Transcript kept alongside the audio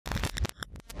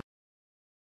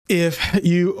if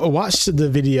you watched the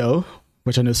video,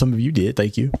 which I know some of you did,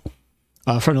 thank you,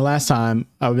 from the last time,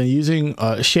 I've been using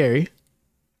Sherry,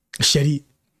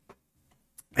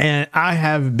 and I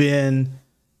have been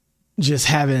just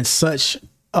having such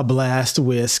a blast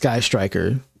with Sky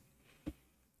Striker.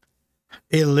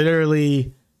 It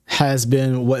literally has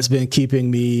been what's been keeping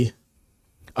me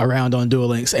around on Duel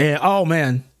Links. And oh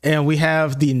man, and we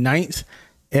have the 9th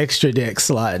extra deck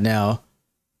slot now.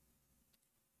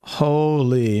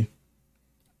 Holy,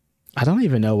 I don't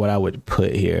even know what I would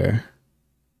put here.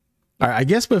 All right, I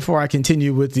guess before I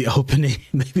continue with the opening,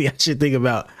 maybe I should think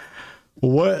about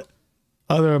what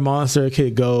other monster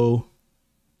could go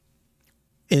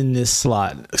in this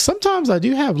slot. Sometimes I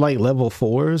do have like level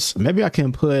 4s. Maybe I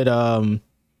can put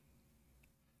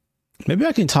maybe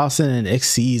I can toss in an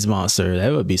Xyz monster.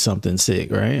 That would be something sick,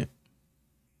 right?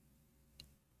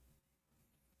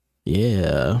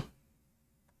 Yeah.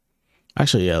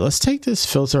 Actually, yeah, let's take this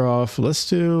filter off. Let's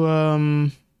do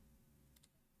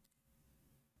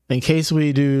in case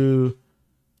we do,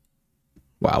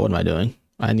 wow, what am I doing?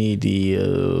 I need the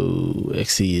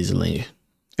Xyz link.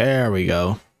 There we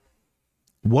go.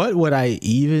 What would I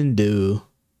even do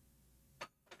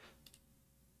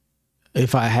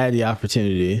if I had the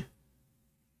opportunity?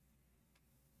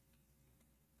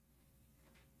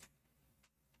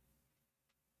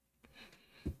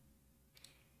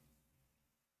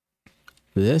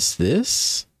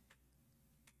 This?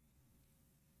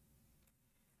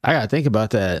 I gotta think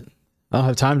about that. I don't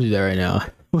have time to do that right now.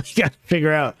 We gotta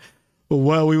figure out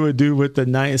what we would do with the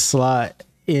 9th slot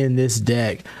in this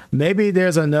deck. Maybe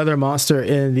there's another monster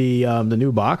in the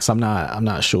new box. I'm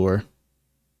not sure.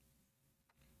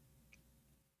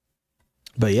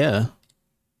 But yeah.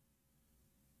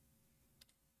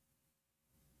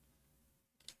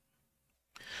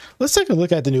 Let's take a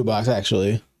look at the new box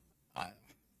actually.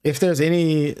 If there's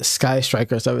any Sky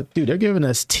Striker stuff, dude, they're giving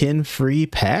us 10 free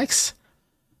packs.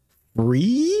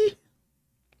 Free?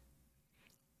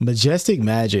 Majestic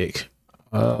Magic.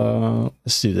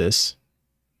 Let's do this.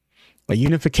 A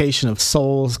unification of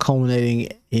souls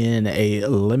culminating in a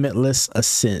limitless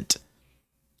ascent.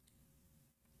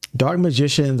 Dark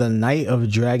Magician, the Knight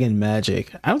of Dragon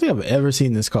Magic. I don't think I've ever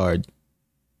seen this card.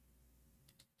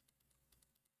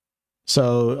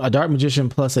 So a Dark Magician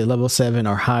plus a level 7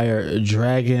 or higher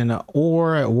dragon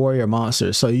or warrior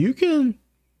monster. So you can,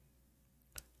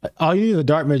 all you need is a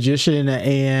Dark Magician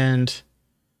and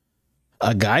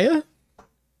a Gaia.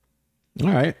 All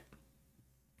right.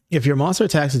 If your monster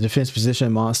attacks a defense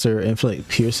position monster, inflict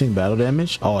piercing battle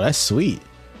damage. Oh, that's sweet.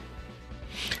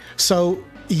 So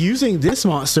using this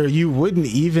monster, you wouldn't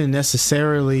even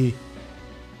necessarily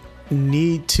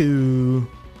need to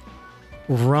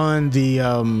run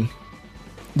the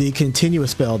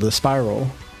continuous spell, the spiral.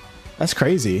 That's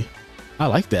crazy. I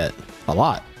like that a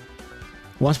lot.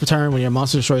 Once per turn, when your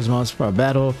monster destroys a monster from a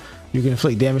battle, you can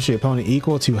inflict damage to your opponent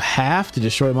equal to half to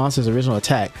destroy monster's original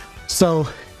attack. So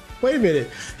wait a minute,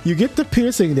 you get the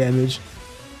piercing damage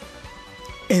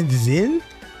and then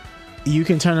you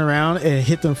can turn around and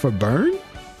hit them for burn.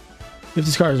 If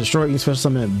this card is destroyed, you can special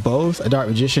summon both a Dark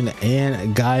Magician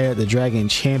and Gaia the Dragon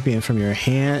Champion from your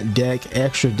hand, deck,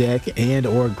 extra deck, and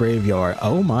or graveyard.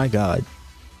 Oh my god.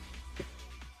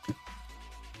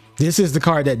 This is the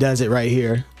card that does it right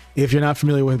here. If you're not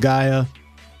familiar with Gaia,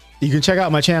 you can check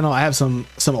out my channel. I have some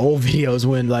old videos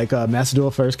when like Master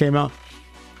Duel first came out,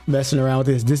 messing around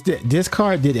with this. This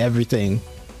card did everything.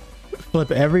 Flip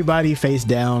everybody face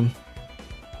down.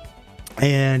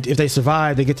 And if they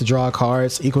survive, they get to draw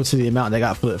cards equal to the amount they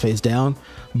got flipped face down.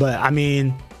 But I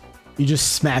mean, you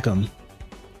just smack them.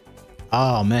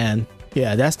 Oh man,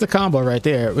 yeah, that's the combo right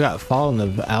there. We got Fallen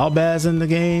of Albaz in the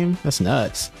game. That's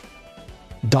nuts.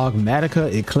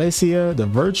 Dogmatica Ecclesia, the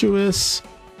Virtuous,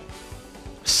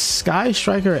 Sky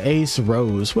Striker Ace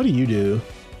Rose. What do you do?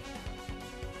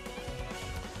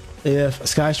 If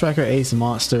Sky Striker Ace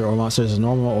monster or monster is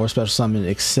normal or special summon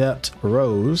except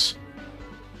Rose,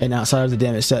 and outside of the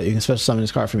damage step, you can special summon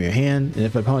this card from your hand. And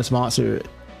if an opponent's monster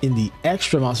in the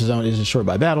extra monster zone is destroyed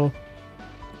by battle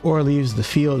or leaves the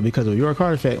field because of your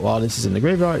card effect while this is in the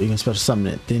graveyard, you can special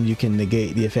summon it. Then you can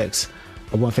negate the effects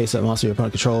of one face-up monster your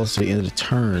opponent controls to the end of the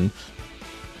turn.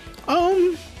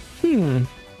 I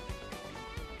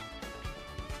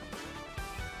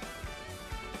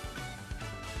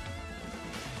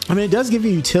mean, it does give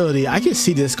you utility. I can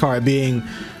see this card being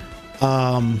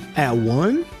at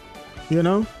 1. You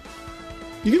know,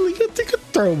 you could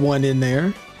throw 1 in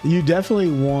there. You definitely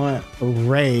want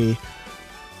Ray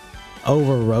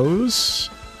over Rose,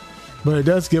 but it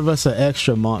does give us an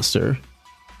extra monster.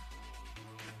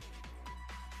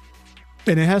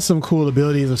 And it has some cool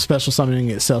abilities of special summoning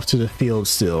itself to the field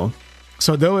still.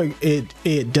 So though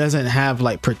it doesn't have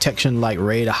like protection like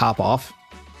Ray to hop off,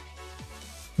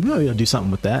 maybe it'll do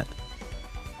something with that.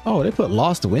 Oh, they put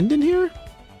Lost Wind in here?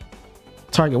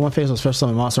 Target one facial special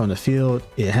summon monster on the field.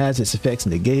 It has its effects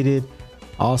negated.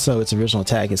 Also, its original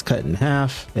attack is cut in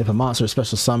half. If a monster is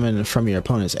special summoned from your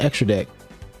opponent's extra deck,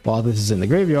 while this is in the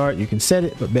graveyard, you can set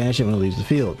it, but banish it when it leaves the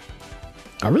field.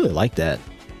 I really like that.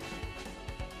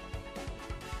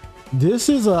 This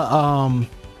is a I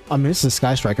mean, this is a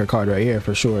Sky Striker card right here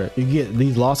for sure. You get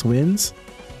these Lost Winds.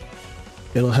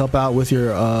 It'll help out with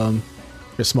your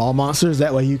small monsters.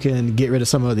 That way you can get rid of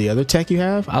some of the other tech you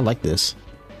have. I like this.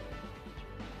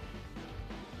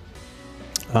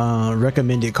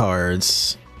 Recommended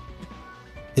cards.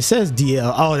 It says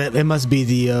DL. Oh, it must be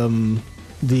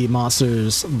the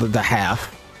monsters, the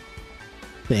half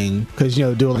thing, because you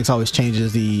know Duel Links always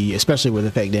changes the, especially with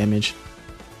effect damage.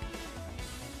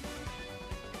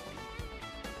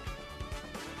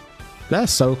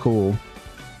 That's so cool.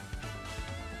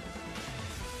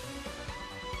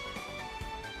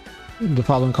 The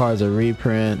following cards are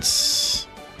reprints.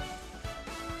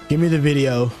 Give me the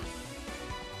video.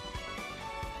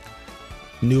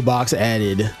 New box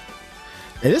added.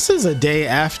 And this is a day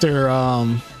after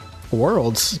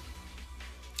Worlds.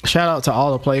 Shout out to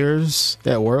all the players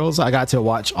at Worlds. I got to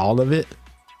watch all of it.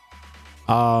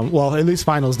 Well, at least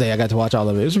finals day I got to watch all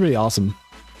of it. It was really awesome.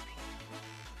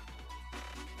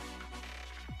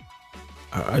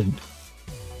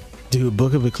 Dude,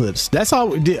 Book of Eclipse. That's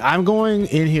all. I'm going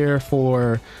in here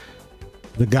for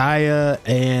the Gaia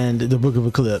and the Book of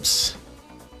Eclipse.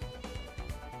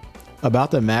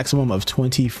 About the maximum of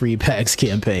 20 free packs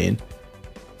campaign.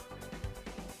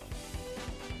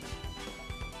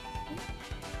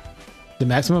 The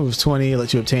maximum of 20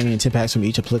 lets you obtain 10 packs from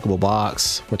each applicable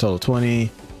box for a total of 20.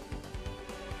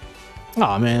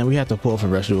 Oh man, we have to pull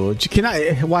from Rush Duel. Can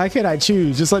I? Why can't I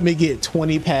choose? Just let me get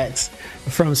 20 packs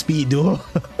from Speed Duel.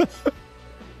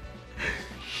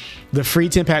 The free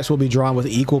 10 packs will be drawn with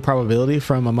equal probability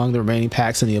from among the remaining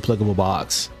packs in the applicable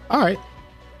box. All right.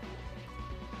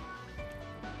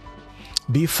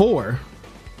 Before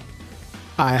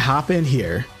I hop in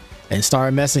here and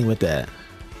start messing with that,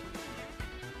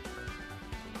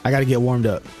 I got to get warmed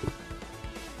up.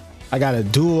 I got a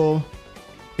duel.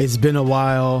 It's been a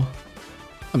while.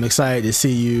 I'm excited to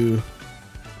see you.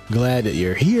 Glad that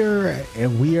you're here,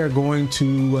 and we are going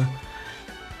to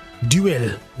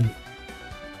duel.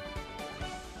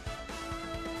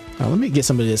 Let me get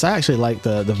some of this. I actually like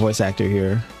the voice actor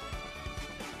here.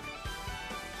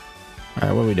 All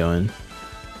right, what are we doing?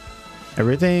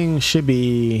 Everything should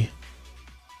be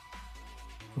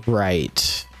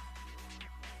right.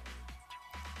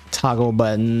 Toggle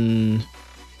button.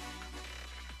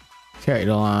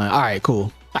 Character line. All right,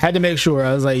 cool. I had to make sure.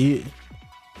 I was like,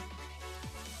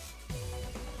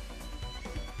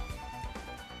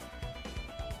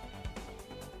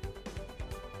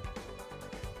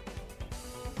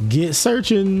 get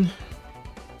searching.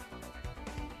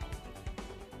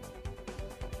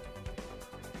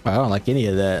 I don't like any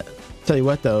of that. Tell you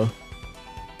what though.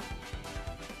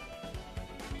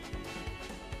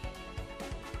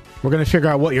 We're gonna figure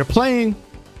out what you're playing.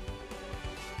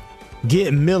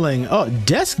 Get milling. Oh,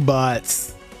 desk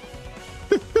bots.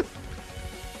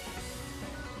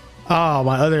 Oh,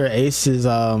 my other ace is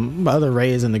my other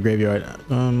Ray is in the graveyard.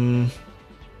 We're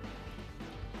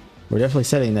definitely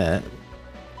setting that.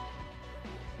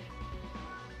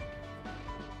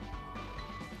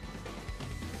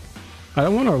 I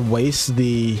don't want to waste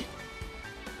the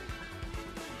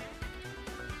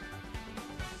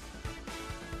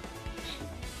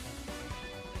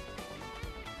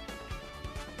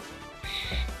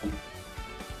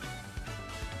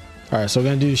all right, so we're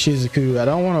gonna do Shizuku. I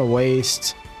don't want to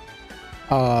waste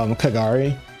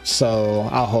Kagari, so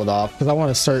I'll hold off because I want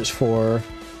to search for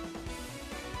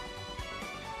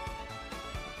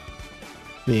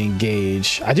the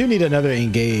engage. I do need another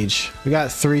engage. We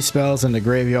got 3 spells in the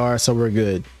graveyard, so we're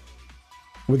good.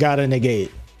 We got a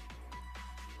negate.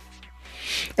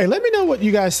 Hey, let me know what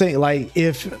you guys think. Like,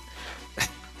 if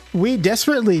we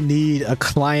desperately need a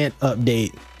client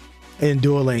update in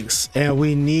Duel Links and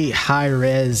we need high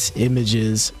res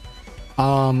images,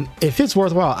 if it's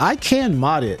worthwhile, I can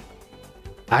mod it.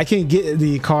 I can get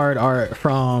the card art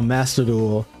from Master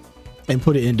Duel and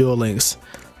put it in Duel Links.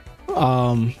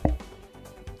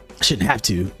 Shouldn't have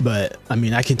to, but I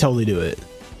mean, I can totally do it.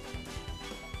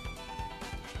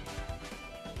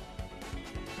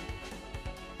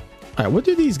 All right, what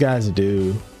do these guys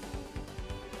do?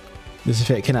 This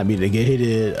effect cannot be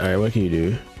negated. All right, what can you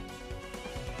do?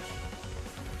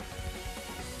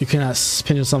 You cannot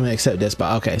pendulum summon except this,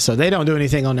 but okay, so they don't do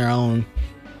anything on their own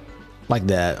like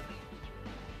that.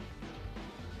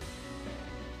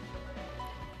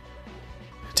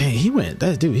 Dang, he went,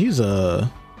 that dude, he was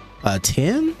a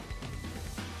 10?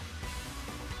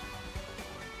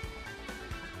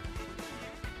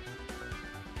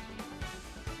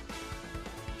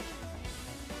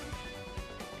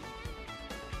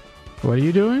 What are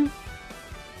you doing?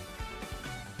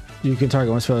 You can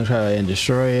target one spell and try and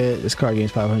destroy it. This card gains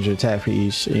 500 attack for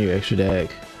each in your extra deck.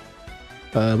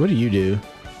 What do you do?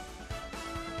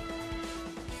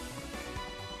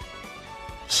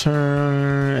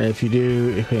 Turn. If you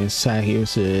do, you can sack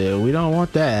use it. We don't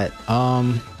want that.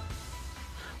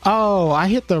 Oh, I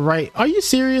hit the right. Are you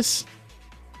serious?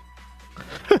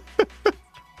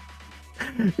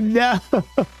 No.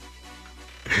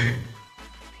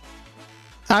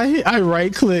 I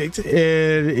right clicked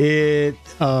and it,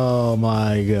 oh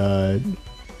my god.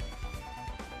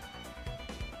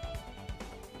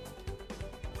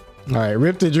 All right,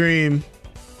 rip the dream.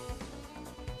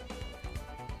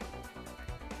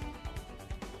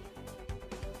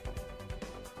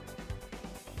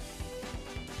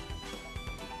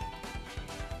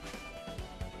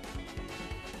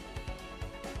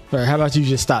 All right, how about you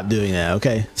just stop doing that,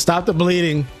 okay? Stop the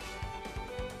bleeding.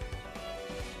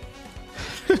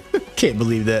 Can't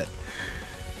believe that.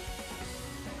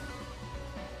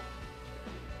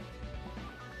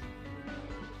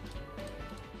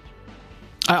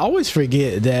 I always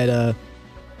forget that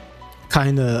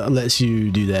kind of lets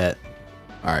you do that.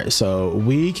 All right, so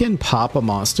we can pop a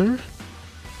monster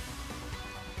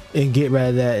and get rid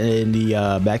of that in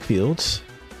the backfield.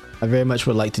 I very much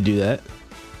would like to do that.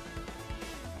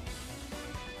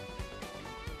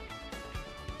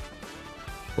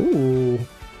 Ooh.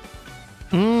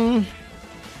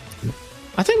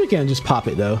 I think we can just pop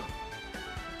it though.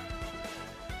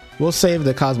 We'll save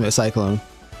the Cosmic Cyclone.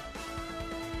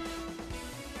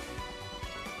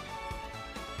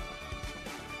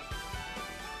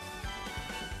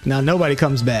 Now nobody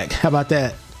comes back. How about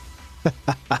that?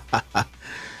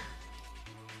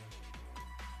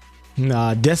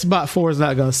 Nah, Despot 4 is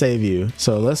not gonna save you.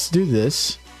 So let's do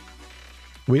this.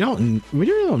 We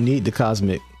really don't need the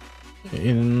Cosmic.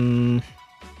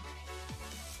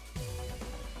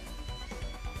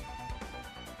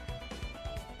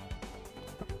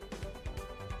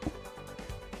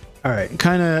 All right,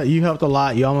 kind of, you helped a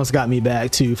lot. You almost got me back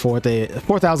to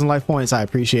 4,000 life points. I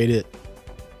appreciate it.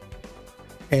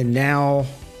 And now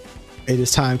it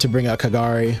is time to bring out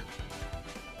Kagari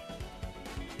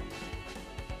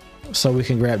so we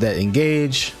can grab that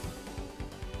engage.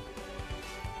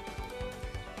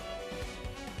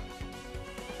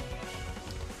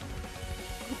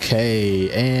 Okay,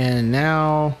 and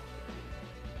now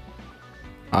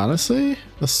honestly,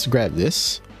 let's grab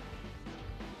this.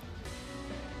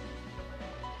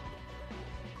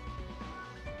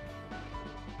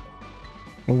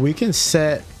 We can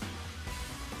set,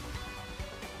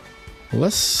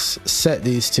 let's set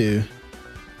these two.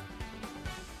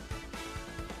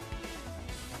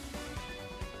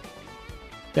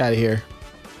 Get out of here.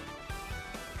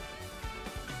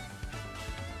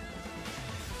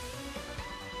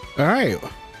 All right,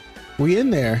 we in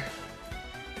there.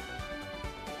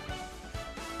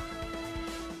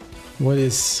 What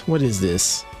is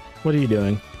this? What are you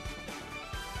doing?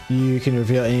 You can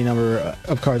reveal any number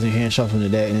of cards in your hand, shuffle from the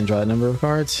deck, and then draw a number of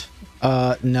cards.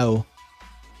 No.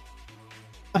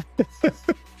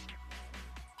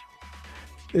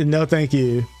 No, thank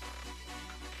you.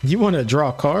 You want to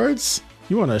draw cards?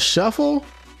 You want to shuffle?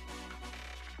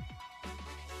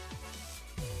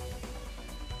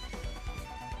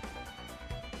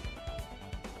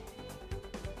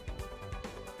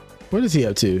 What is he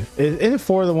up to? Is it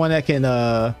for the one that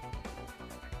can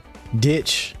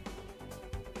ditch?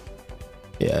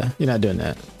 Yeah, you're not doing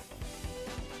that.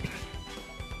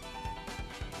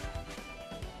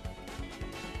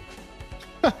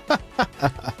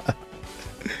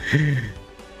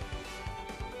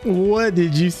 What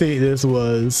did you think this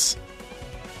was?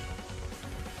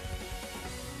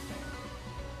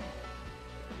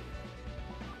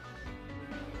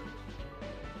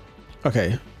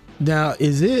 Okay, now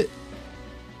is it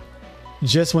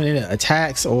just when it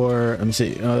attacks, or let me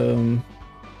see,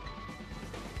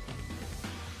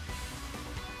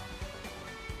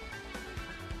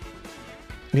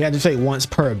 we had to say once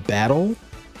per battle?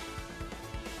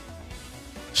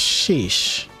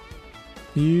 Sheesh.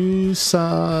 You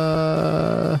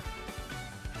saw.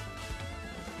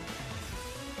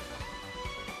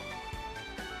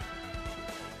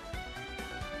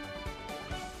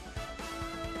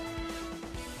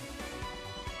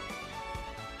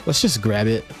 Let's just grab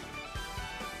it.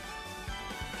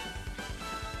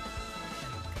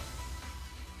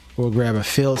 We'll grab a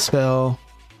field spell.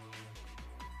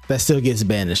 That still gets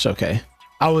banished. Okay.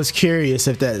 I was curious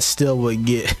if that still would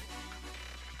get,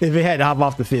 if it had to hop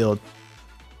off the field.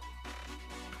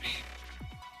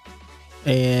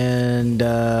 And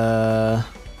there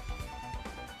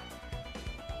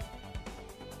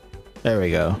we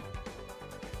go.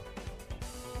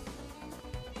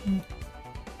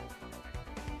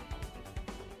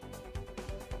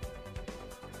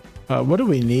 What do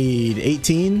we need?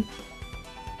 18?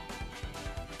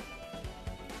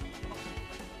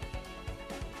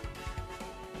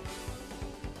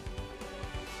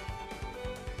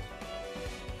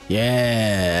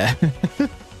 Yeah.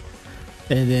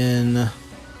 And then,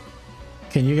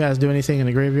 can you guys do anything in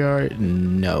the graveyard?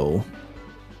 No.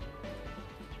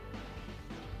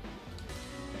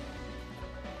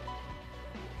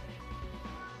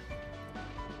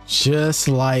 Just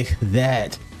like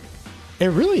that. It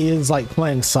really is like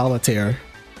playing solitaire.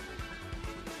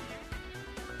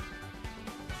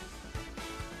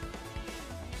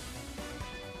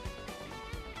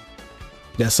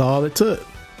 That's all it took.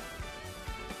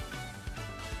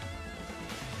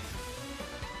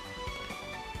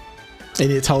 And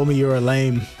it told me you were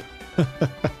lame.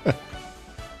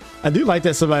 I do like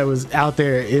that somebody was out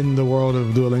there in the world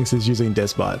of Duel Links is using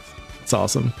despots. It's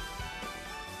awesome.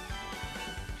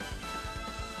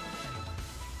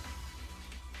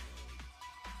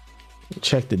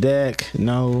 Check the deck.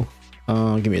 No.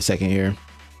 Give me a second here.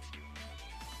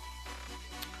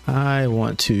 I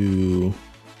want to.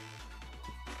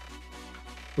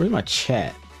 Where's my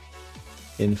chat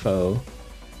info?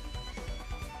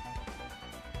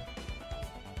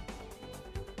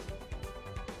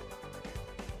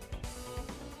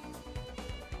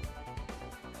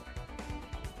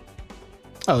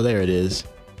 Oh, there it is.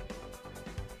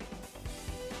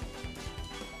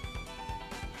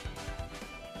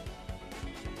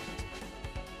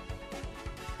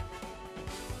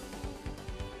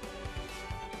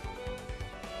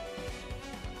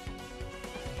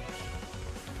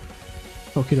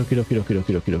 Okie dokie dokie dokie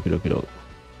dokie dokie dokie dokie dokie.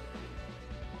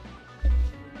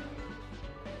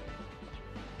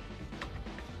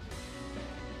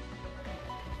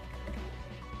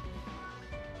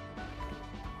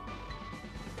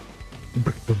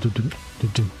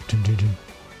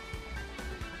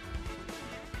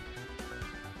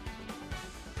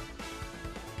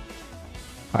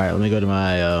 All right, let me go to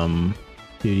my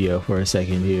studio for a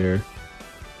second here.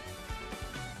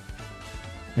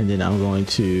 And then I'm going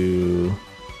to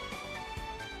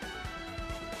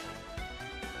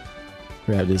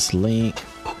grab this link.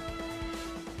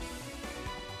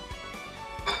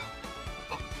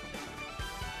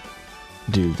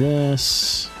 Do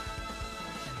this.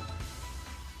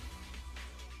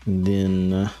 And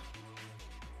then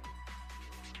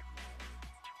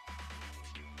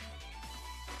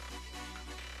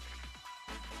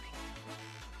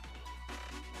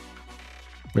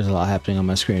there's a lot happening on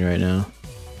my screen right now.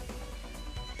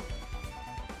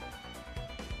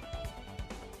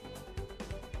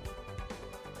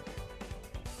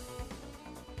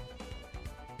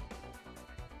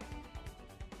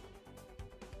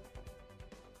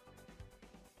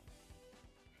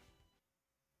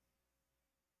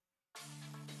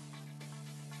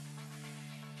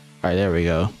 All right, there we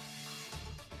go.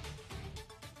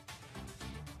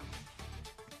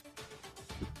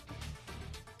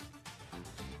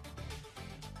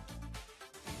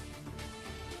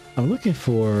 I'm looking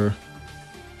for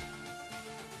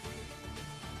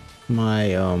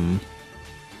my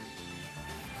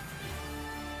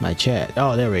my chat.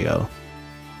 Oh, there we go.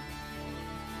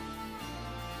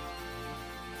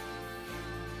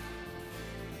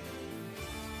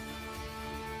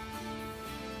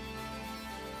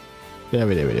 There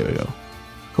we go.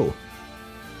 Cool.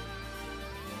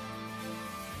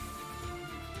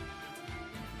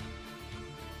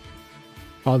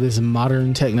 All this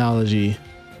modern technology.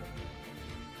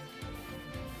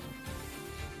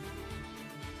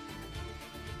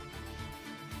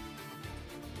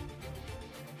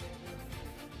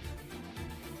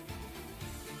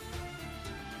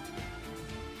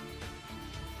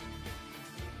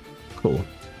 Cool.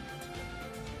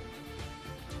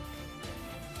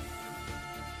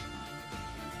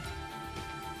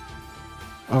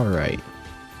 All right.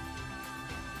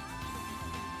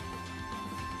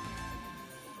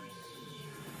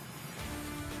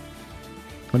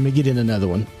 Let me get in another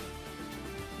one.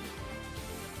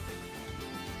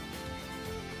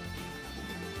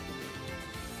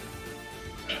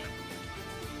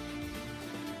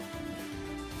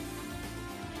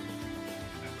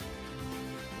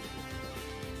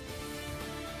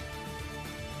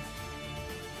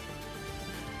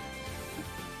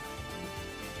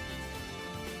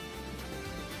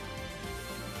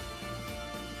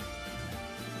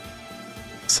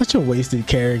 Such a wasted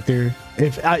character.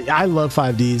 If I love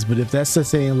 5Ds, but if that's the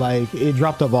thing, like it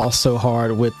dropped the ball so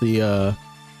hard with the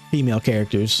female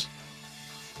characters.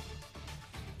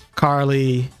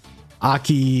 Carly,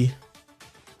 Aki.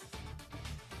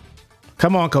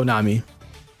 Come on, Konami.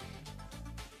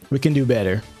 We can do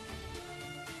better.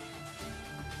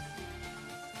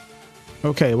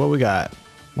 Okay, what we got?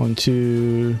 1,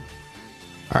 2.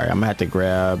 All right, I'm gonna have to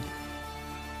grab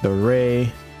the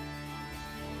Ray.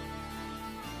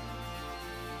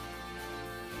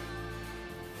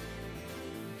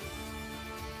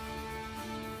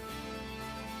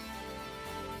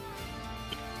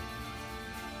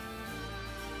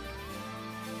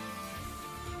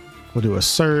 We'll do a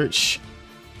search,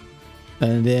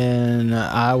 and then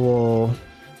I will,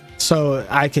 so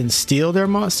I can steal their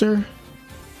monster.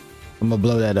 I'm gonna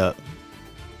blow that up.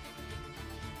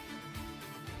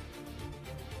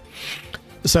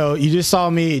 So you just saw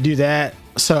me do that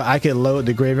so I could load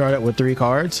the graveyard up with 3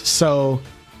 cards. So,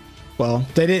 well,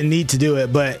 they didn't need to do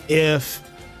it, but if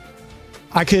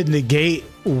I could negate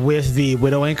with the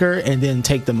Widow Anchor and then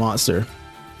take the monster,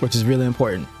 which is really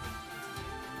important.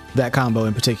 That combo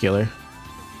in particular.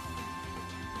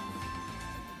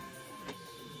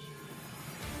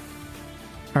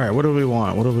 All right, what do we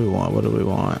want? What do we want? What do we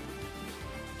want?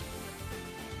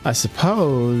 I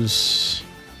suppose.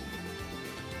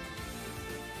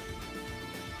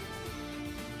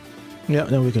 Yep,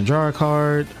 then we can draw a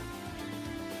card.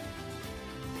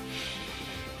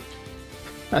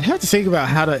 I'd have to think about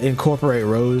how to incorporate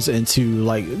Rose into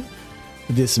like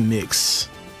this mix.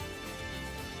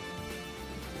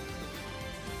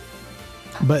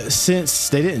 But since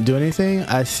they didn't do anything,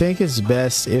 I think it's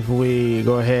best if we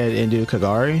go ahead and do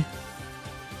Kagari.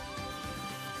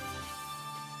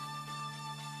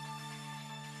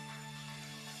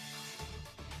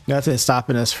 Nothing's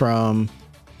stopping us from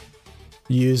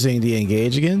using the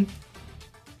engage again.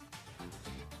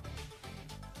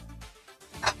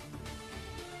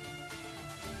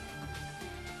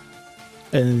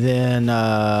 And then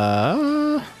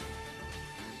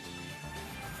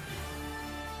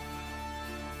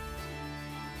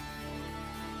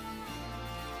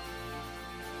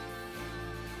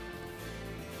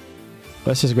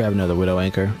let's just grab another Widow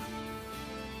Anchor.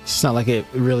 It's not like it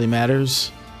really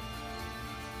matters.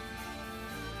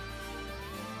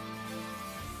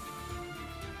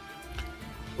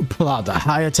 Pull out the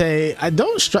Hayate. I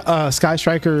don't. Sky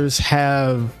Strikers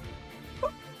have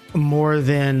more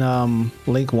than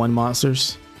Link 1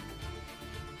 monsters.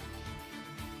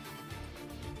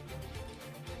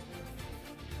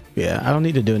 Yeah, I don't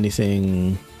need to do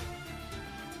anything.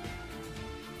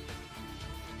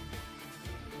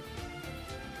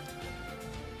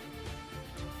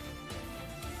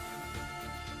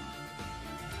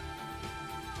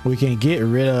 We can get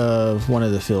rid of one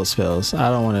of the field spells. I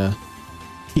don't want to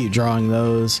keep drawing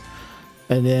those.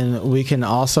 And then we can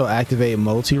also activate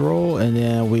multi-roll, and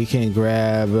then we can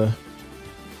grab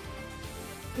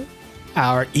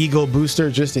our Eagle booster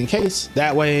just in case.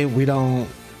 That way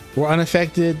we're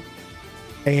unaffected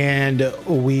and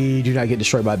we do not get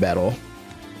destroyed by battle.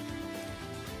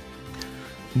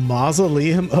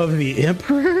 Mausoleum of the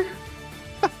Emperor.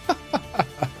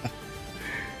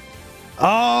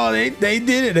 Oh, they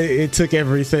did it. It took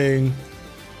everything.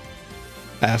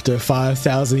 After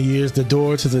 5,000 years, the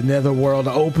door to the netherworld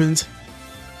opened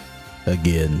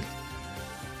again.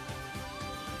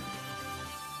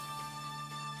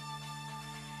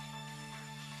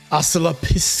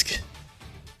 Asalapisk.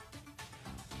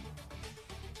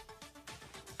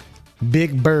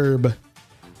 Big Burb.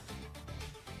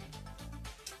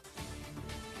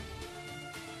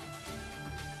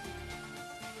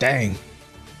 Dang.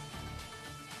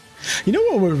 You know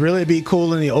what would really be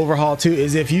cool in the overhaul too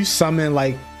is if you summon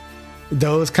like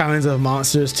those kinds of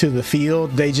monsters to the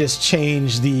field, they just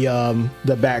change the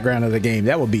background of the game.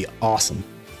 That would be awesome.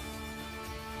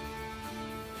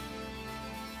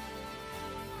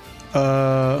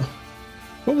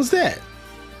 What was that?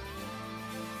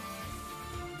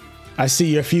 I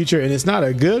see your future and it's not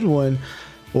a good one.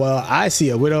 Well, I see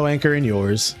a Widow Anchor in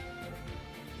yours.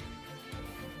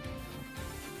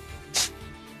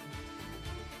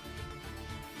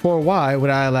 For why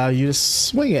would I allow you to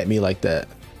swing at me like that?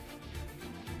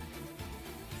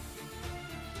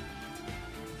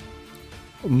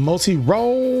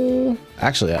 Multi-roll.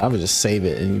 Actually, I would just save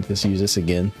it and just use this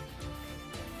again.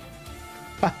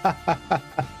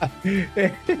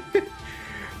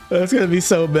 That's gonna be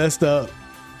so messed up.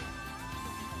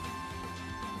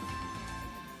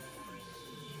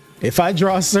 If I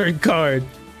draw a certain card,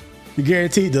 you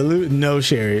guaranteed to loot. No,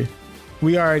 Sherry.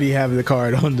 We already have the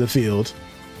card on the field.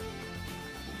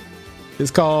 It's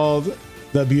called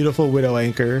The beautiful Widow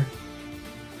Anchor.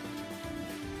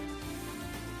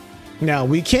 Now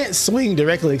we can't swing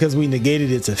directly because we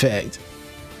negated its effect.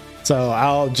 So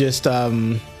I'll just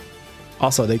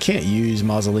also they can't use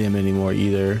Mausoleum anymore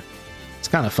either. It's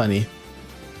kind of funny.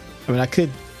 I mean, I could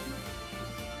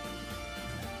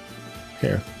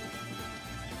here.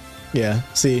 Yeah,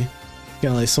 see, you can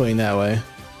only swing that way.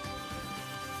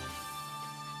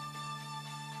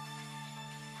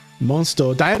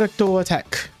 Monster Director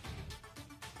attack.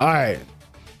 All right.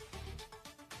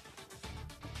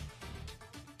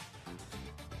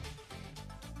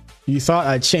 You thought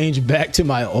I'd change back to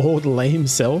my old lame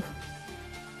self?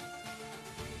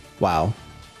 Wow.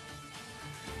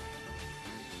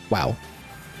 Wow.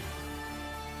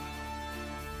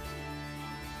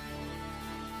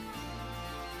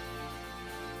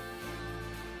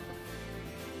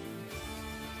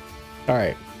 All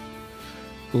right.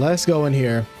 Let's go in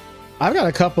here. I've got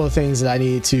a couple of things that I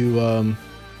need to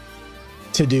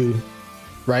do,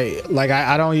 right? Like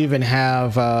I don't even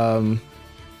have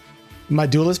my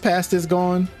duelist pass is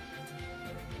gone,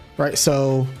 right?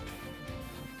 So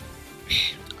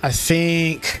I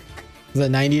think the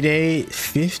 90-day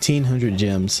 1,500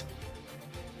 gems,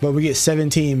 but we get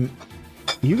 17.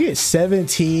 You get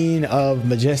 17 of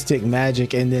Majestic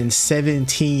Magic and then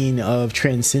 17 of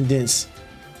Transcendence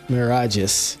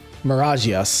Miragius.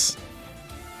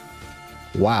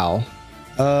 Wow.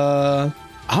 I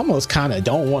almost kind of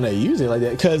don't want to use it like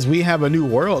that because we have a new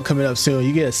world coming up soon.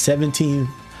 You get a 17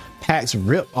 packs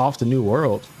rip off the new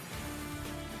world.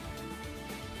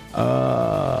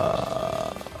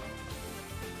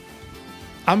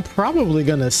 I'm probably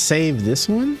gonna save this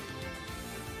one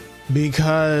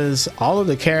because all of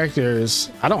the characters,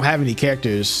 I don't have any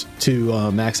characters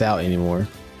to max out anymore.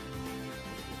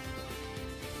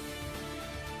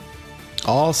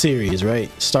 All series,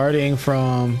 right? Starting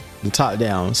from the top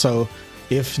down. So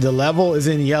if the level is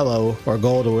in yellow or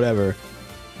gold or whatever,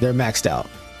 they're maxed out.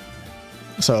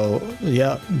 So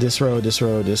yep, this row, this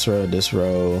row, this row, this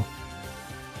row.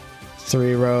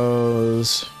 3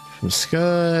 rows from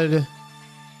Scud,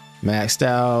 maxed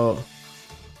out.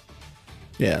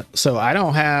 Yeah, so I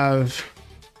don't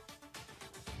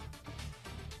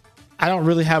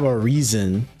really have a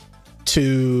reason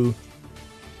to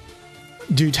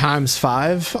do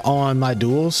 ×5 on my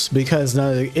duels because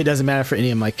it doesn't matter for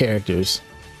any of my characters.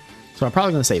 So I'm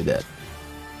probably gonna save that.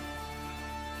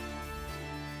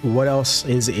 What else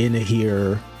is in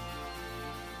here?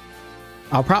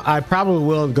 I probably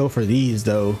will go for these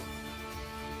though.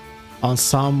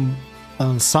 Ensemble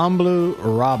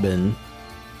Robin.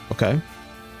 Okay.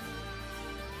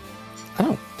 I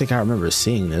don't think I remember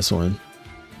seeing this one.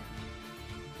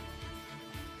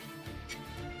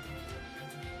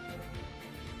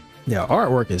 Yeah,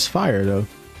 artwork is fire though.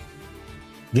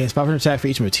 Gains 500 attack for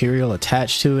each material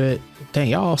attached to it. Dang,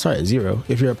 y'all all start at 0.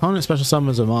 If your opponent special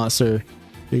summons a monster,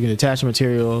 you can attach a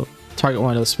material, target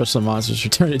one of those special monsters,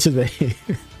 return it to the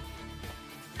hand.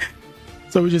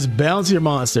 So we just bounce your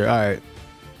monster. All right.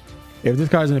 If this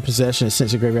card is in the possession and sent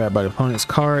to graveyard by the opponent's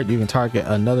card, you can target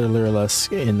another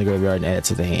Lyrilusk in the graveyard and add it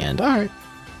to the hand. All right.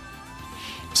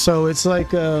 So it's like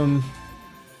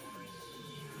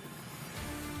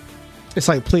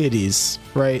Pleiades,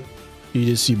 right?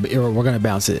 We're gonna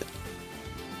bounce it.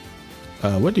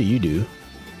 What do you do?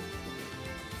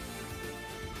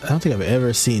 I don't think I've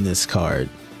ever seen this card.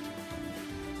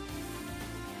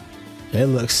 It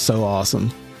looks so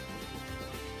awesome.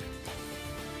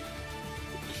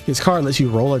 This card lets you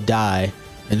roll a die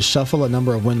and shuffle a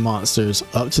number of wind monsters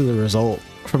up to the result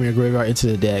from your graveyard into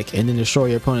the deck, and then destroy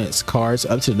your opponent's cards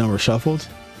up to the number shuffled.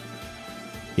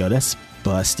 Yo, that's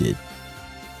busted.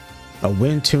 A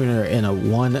wind tuner and a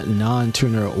 1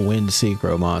 non-tuner wind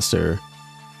synchro monster.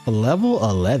 Level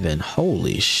 11.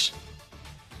 Holy sh.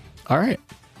 Alright.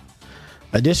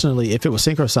 Additionally, if it was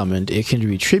synchro summoned, it can be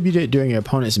retributed during your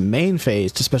opponent's main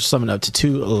phase to special summon up to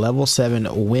 2 level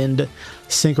 7 wind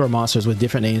synchro monsters with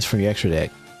different names from your extra deck.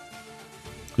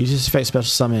 Use this effect special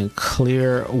summon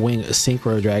Clear Wing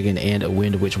Synchro Dragon and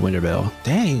Wind Witch Winterbell.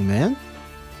 Dang, man.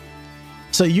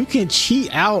 So you can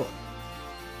cheat out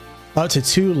up to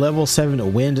 2 level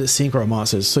 7 wind synchro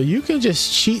monsters. So you can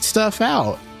just cheat stuff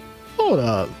out. Hold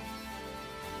up.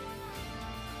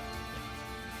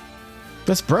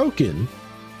 That's broken.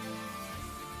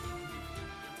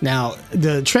 Now,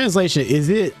 the translation, is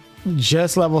it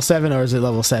just level 7 or is it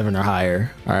level 7 or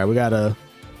higher? All right, we gotta.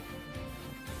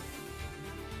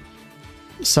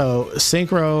 So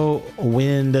synchro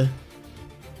wind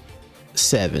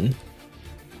 7.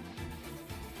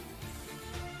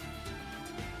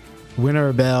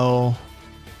 Winterbell,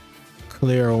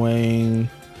 Clear Wing.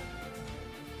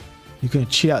 You can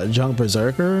cheat out the junk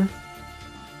berserker.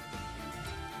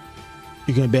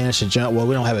 You can banish a junk. Well,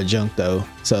 we don't have a junk though,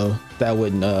 so that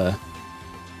wouldn't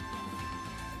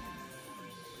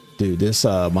dude, this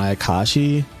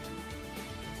Mayakashi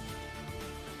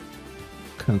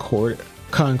Concorda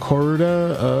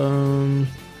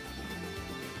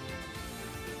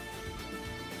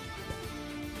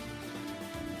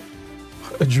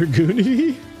a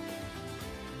Dragoonity.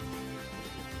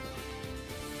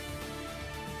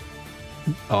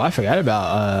 Oh, I forgot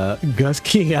about Gus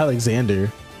King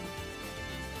Alexander.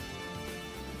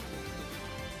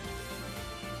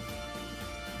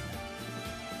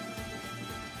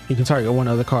 You can target one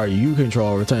other card you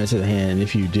control, return it to the hand.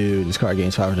 If you do, this card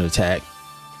gains 500 attack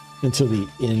until the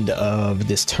end of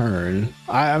this turn.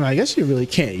 I guess you really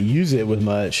can't use it with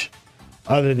much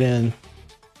other than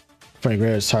for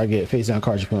Graves target, face down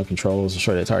cards your opponent controls,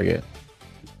 destroy that target.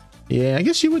 Yeah, I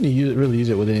guess you wouldn't really use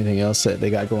it with anything else that they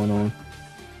got going on.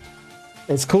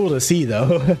 It's cool to see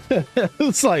though.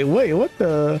 It's like, wait, what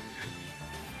the?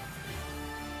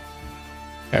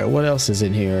 All right, what else is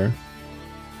in here?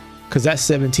 Because that's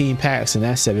 17 packs and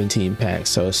that's 17 packs,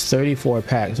 so it's 34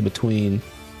 packs between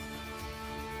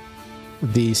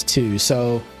these two.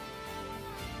 So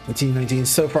 18, 19.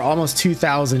 So for almost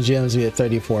 2,000 gems, we had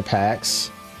 34 packs.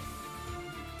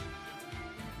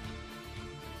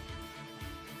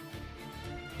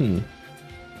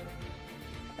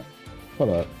 Hold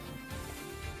up.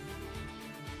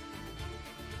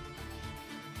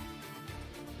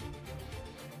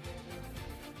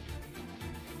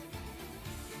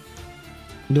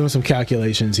 I'm doing some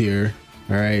calculations here.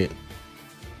 All right.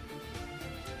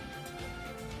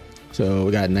 So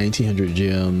we got 1,900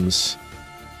 gems.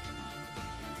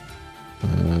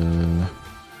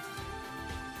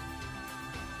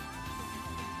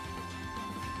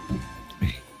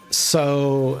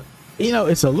 So, you know,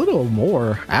 it's a little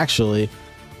more actually.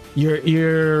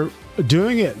 You're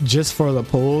doing it just for the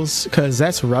pulls because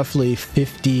that's roughly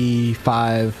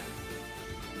 55.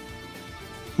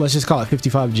 Let's just call it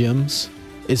 55 gems.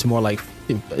 It's more like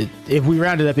if we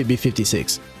round it up, it'd be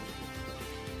 56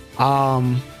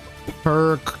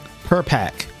 per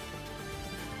pack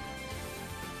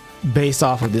based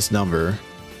off of this number,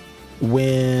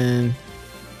 when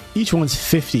each one's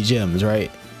 50 gems,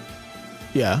 right?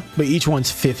 Yeah, but each one's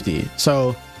 50,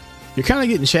 so you're kind of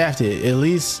getting shafted, at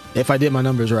least if I did my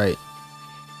numbers right.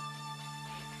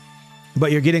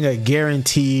 But you're getting a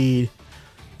guaranteed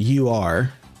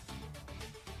UR,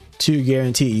 2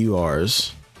 guaranteed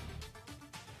URs.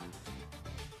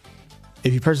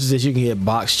 If you purchase this, you can get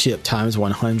box chip times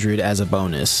 100 as a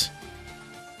bonus.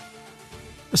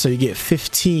 So you get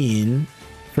 15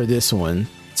 for this one.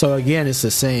 So again, it's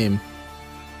the same.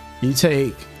 You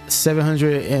take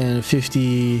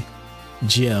 750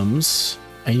 gems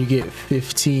and you get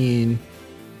 15.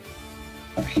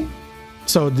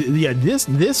 So yeah,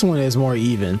 this one is more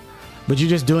even, but you're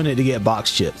just doing it to get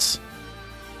box chips.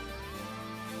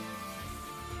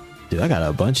 Dude, I got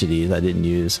a bunch of these I didn't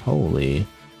use. Holy.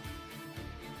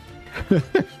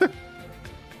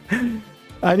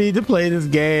 I need to play this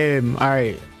game. All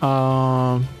right.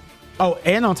 Oh,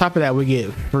 and on top of that, we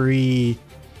get free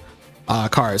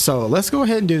cards. So let's go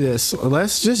ahead and do this.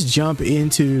 Let's just jump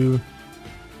into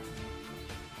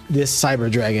this Cyber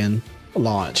Dragon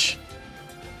launch.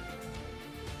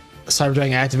 Cyber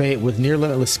Dragon activate with near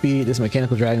limitless speed. This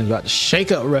mechanical dragon is about to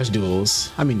shake up rush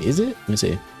duels. I mean, is it? Let me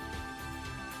see.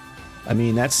 I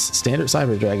mean, that's standard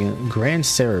Cyber Dragon. Grand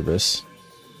Cerberus.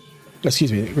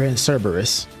 Excuse me, Grand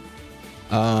Cerberus.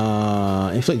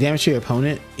 Inflict damage to your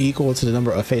opponent equal to the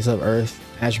number of face up Earth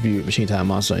attribute machine time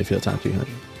monster on your field times 300.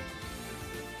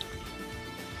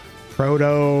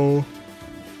 Proto.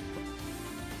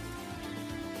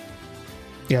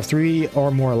 You have 3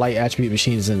 or more light attribute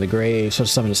machines in the grave. So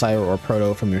summon a Cyber or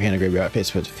Proto from your hand or graveyard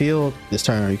face to the field. This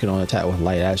turn you can only attack with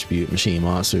light attribute machine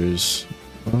monsters.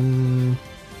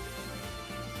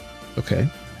 Okay.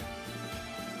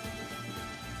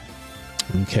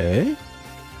 Okay.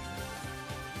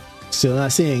 Still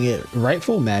not seeing it.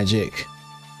 Rightful Magic.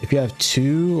 If you have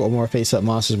 2 or more face-up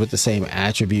monsters with the same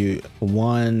attribute,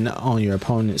 1 on your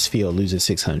opponent's field loses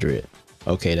 600.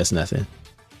 Okay, that's nothing.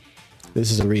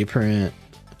 This is a reprint.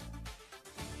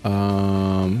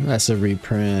 That's a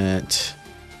reprint.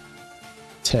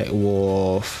 Tech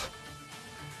Wolf.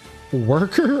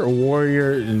 Worker,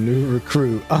 warrior, new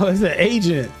recruit. Oh, it's an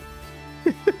agent.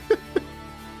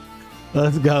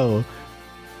 Let's go.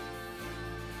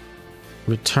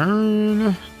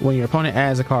 Return when your opponent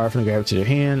adds a card from the graveyard to their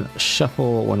hand.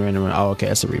 Shuffle one random. Oh, okay,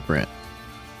 that's a reprint.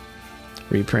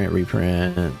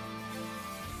 Reprint.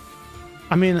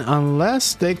 I mean,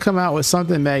 unless they come out with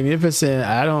something magnificent,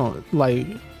 I don't like.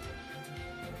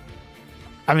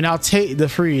 I mean, I'll take the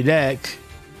free deck.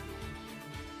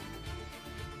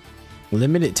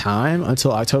 Limited time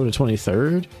until October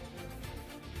 23rd.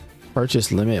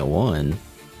 Purchase limit 1.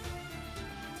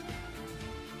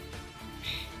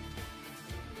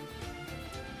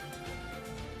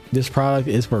 This product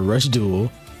is for Rush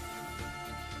Duel.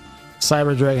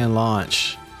 Cyber Dragon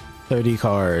launch. 30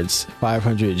 cards,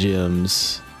 500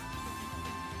 gems.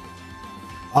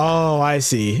 Oh, I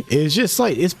see. It's just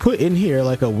like it's put in here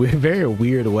like a weird, very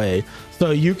weird way,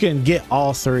 so you can get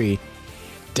all 3.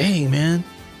 Dang, man,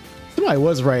 somebody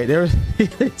was right there.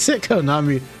 Said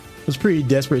Konami was pretty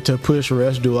desperate to push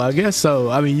Rush Duel. I guess so.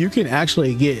 I mean, you can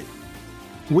actually get.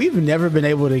 We've never been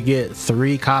able to get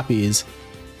 3 copies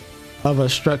of a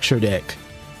structure deck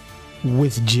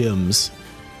with gems.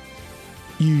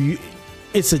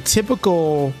 It's a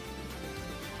typical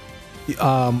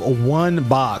 1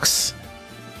 box,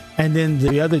 and then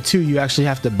the other 2 you actually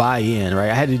have to buy in, right?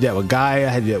 I had to do that with Gaia, I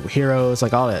had to do that with Heroes,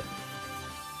 like all that.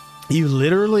 You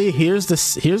literally, here's the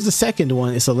second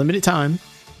one. It's a limited time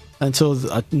until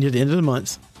near the end of the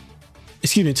month.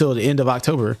 Excuse me, until the end of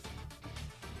October.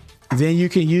 Then you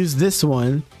can use this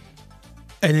one,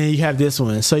 and then you have this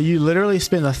one. So you literally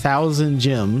spend 1,000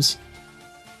 gems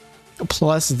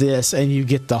plus this, and you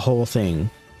get the whole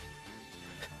thing.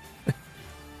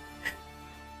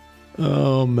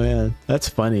 Oh man, that's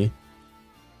funny.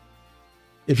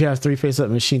 If you have 3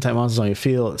 face-up machine type monsters on your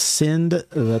field, send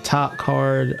the top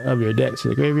card of your deck to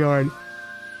the graveyard.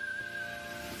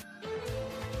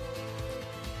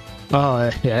 Oh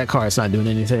yeah, that card's not doing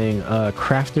anything.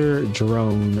 Crafter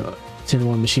drone. Send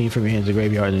 1 machine from your hand to the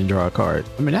graveyard and draw a card.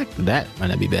 I mean, that might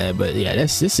not be bad, but yeah,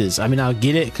 this is. I mean, I'll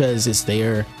get it because it's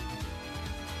there.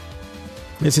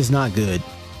 This is not good.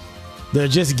 They're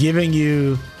just giving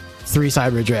you 3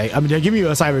 Cyber Dragon. I mean, they're giving you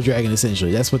a Cyber Dragon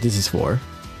essentially. That's what this is for.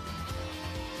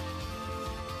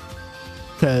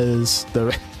 Because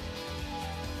the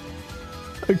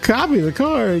copy the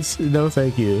cards. No,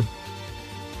 thank you.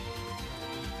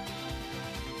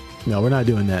 No, we're not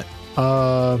doing that.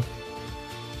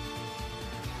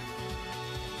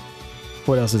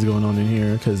 What else is going on in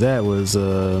here? Because that was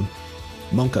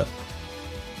Monka.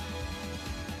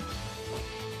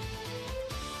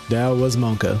 That was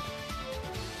Monka.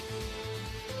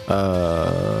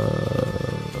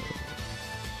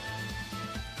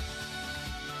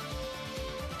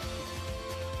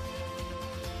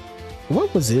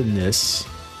 What was in this?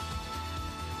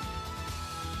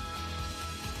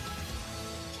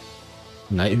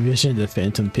 Night Vision, the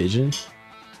Phantom Pigeon.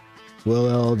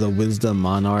 Willel, the Wisdom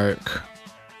Monarch.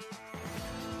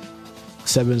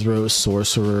 Seven's Rose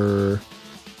Sorcerer.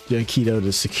 Yankido,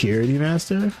 the Security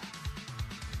Master.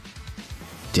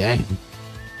 Dang.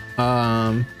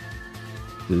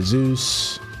 The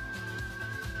Zeus.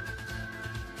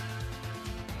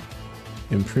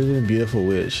 Imprisoned Beautiful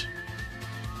Witch.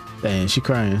 Dang, she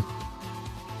crying.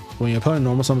 When your opponent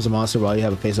normal summons a monster while you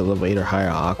have a face-up level 8 or higher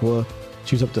Aqua,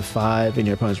 choose up to 5 in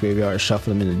your opponent's graveyard,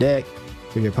 shuffle them in the deck.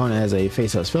 If your opponent has a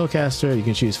face-up spellcaster, you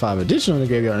can choose 5 additional in the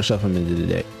graveyard and shuffle them into the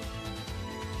deck.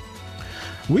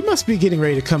 We must be getting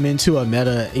ready to come into a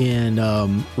meta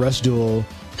in Rush Duel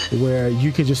where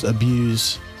you can just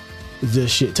abuse the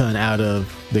shit ton out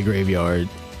of the graveyard.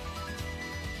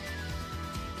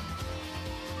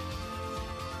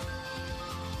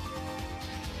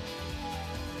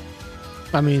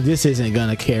 I mean, this isn't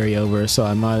gonna carry over, so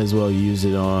I might as well use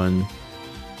it on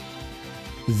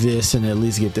this and at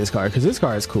least get this card, because this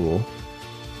card is cool.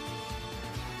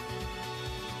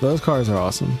 Those cards are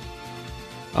awesome.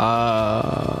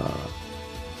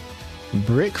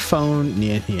 Brick Phone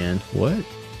Nian. What?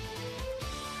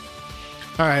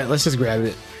 All right, let's just grab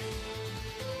it.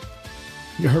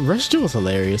 Her Rush Duel was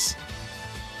hilarious.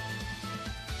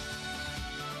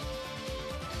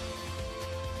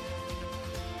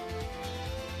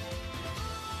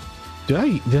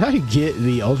 Did I get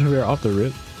the ultra rare off the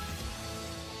rip?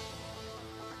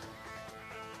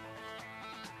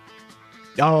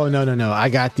 Oh no. I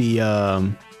got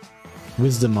the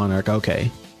Wisdom Monarch.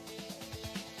 Okay.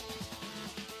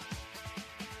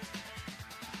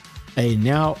 A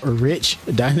now rich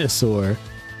dinosaur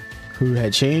who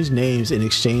had changed names in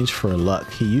exchange for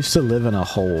luck. He used to live in a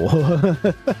hole.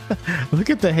 Look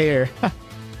at the hair.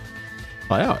 Oh,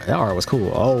 that art was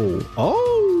cool.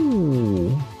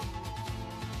 Oh.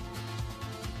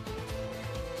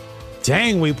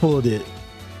 Dang, we pulled it.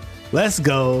 Let's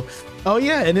go. Oh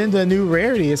yeah, and then the new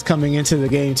rarity is coming into the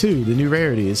game too. The new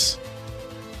rarities.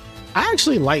 I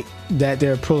actually like that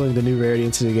they're pulling the new rarity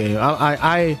into the game.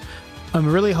 I'm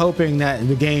really hoping that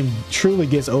the game truly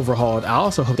gets overhauled. I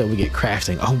also hope that we get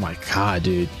crafting. Oh my god,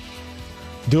 dude.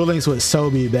 Duel Links would so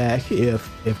be back if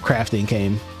crafting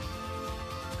came.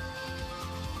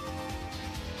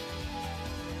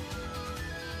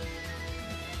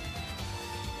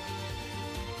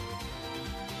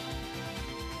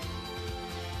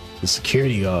 The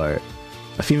security guard.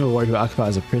 A female warrior who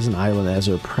occupies a prison island as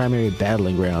her primary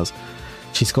battling grounds.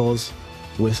 She skulls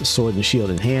with sword and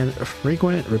shield in hand.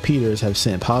 Frequent repeaters have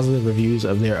sent positive reviews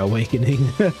of their awakening.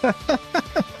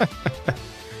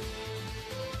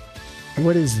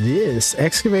 What is this?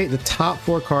 Excavate the top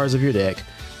 4 cards of your deck.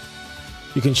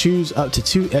 You can choose up to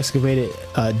 2 excavated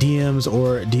DMs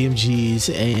or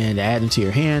DMGs and add them to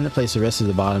your hand. Place the rest of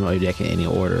the bottom of your deck in any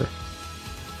order.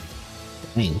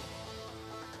 Dang.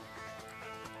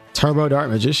 Turbo Dark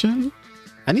Magician?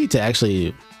 I need to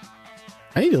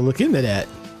look into that.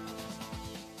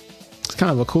 It's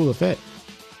kind of a cool effect.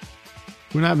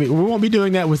 We won't be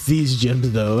doing that with these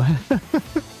gems though.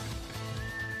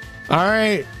 All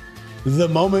right, the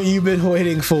moment you've been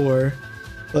waiting for.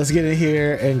 Let's get in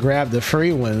here and grab the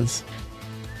free ones.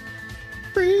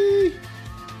 Free.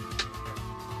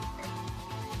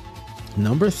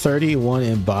 Number 31,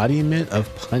 Embodiment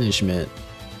of Punishment.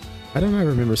 I don't ever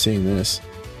remember seeing this.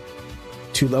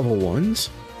 2 level 1s.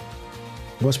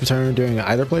 Once per turn during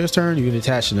either player's turn, you can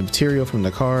attach the material from the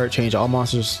card. Change all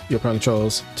monsters your opponent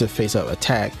controls to face up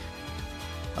attack.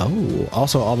 Oh,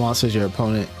 also all monsters your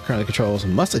opponent currently controls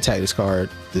must attack this card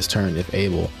this turn if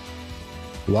able.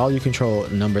 While you control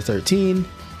number 13,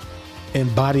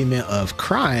 Embodiment of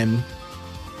Crime.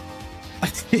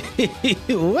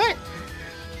 What?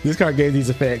 This card gave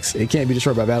these effects. It can't be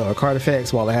destroyed by battle or card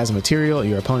effects. While it has a material and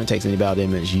your opponent takes any battle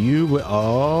damage, you will.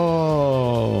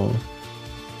 Oh,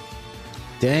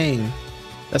 dang,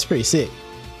 that's pretty sick.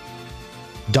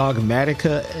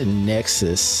 Dogmatica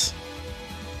Nexus.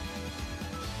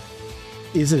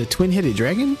 Is it a twin-headed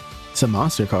dragon? It's a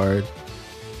monster card.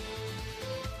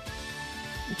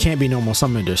 Can't be normal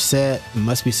summoned or set.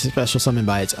 Must be special summoned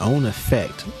by its own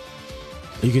effect.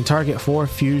 You can target 4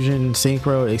 fusion,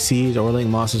 synchro, exceed, or link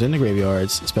monsters in the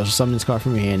graveyards. Special summon this card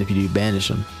from your hand. If you do, banish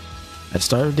them. At the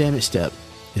start of damage step,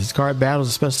 if this card battles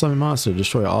a special summon monster,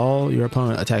 destroy all your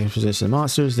opponent attacking position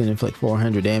monsters, then inflict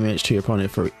 400 damage to your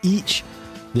opponent for each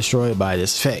destroyed by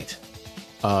this effect.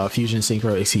 Fusion,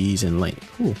 synchro, exceeds, and link.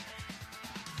 Cool.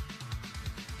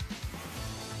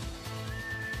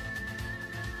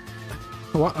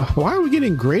 Why are we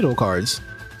getting Gradle cards?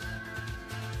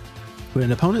 When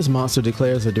an opponent's monster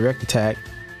declares a direct attack,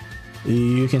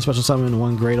 you can special summon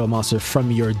 1 Gradle monster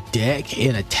from your deck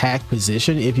in attack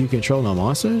position if you control no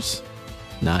monsters.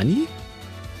 Nani?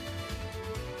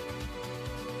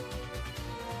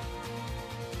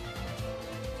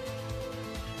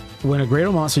 When a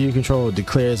Gradle monster you control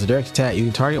declares a direct attack, you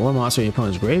can target 1 monster in your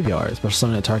opponent's graveyard, special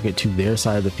summon a target to their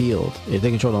side of the field. If they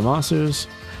control no monsters,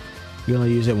 you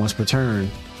only use it once per turn.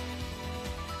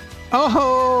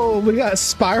 Oh, we got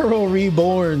Spiral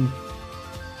Reborn.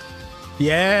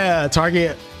 Yeah,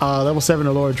 target level 7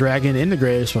 Allure Dragon in the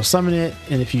grave, special summon it.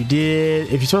 And if you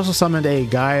special summoned a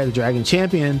Gaia the Dragon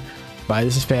Champion, by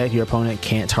this effect, your opponent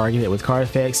can't target it with card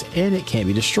effects, and it can't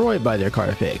be destroyed by their card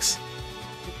effects.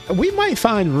 We might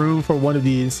find room for one of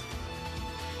these.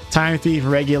 Time Thief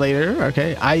Regulator.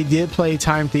 Okay, I did play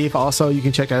Time Thief. Also, you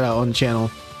can check that out on the channel.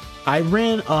 I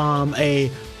ran a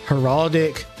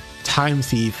Heraldic Time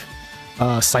Thief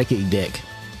psychic deck.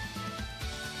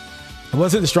 It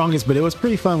wasn't the strongest, but it was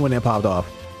pretty fun when it popped off.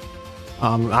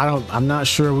 I'm not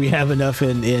sure we have enough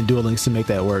in Duel Links to make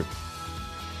that work.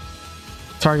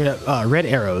 Target red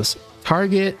arrows.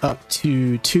 Target up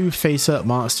to 2 face-up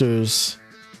monsters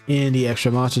in the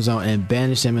extra monster zone and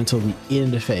banish them until the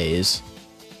end of phase.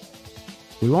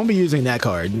 We won't be using that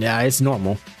card. Nah, it's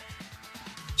normal.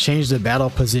 Change the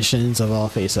battle positions of all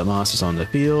face-up monsters on the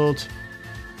field.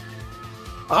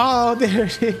 Oh, there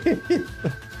it is.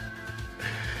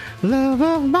 Love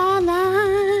of my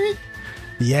life.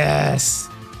 Yes.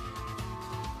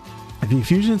 If you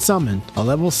fusion summon a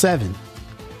level 7,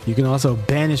 you can also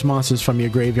banish monsters from your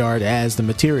graveyard as the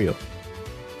material.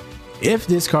 If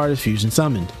this card is fusion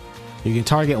summoned, you can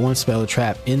target 1 spell or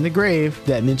trap in the grave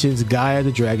that mentions Gaia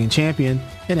the Dragon Champion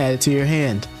and add it to your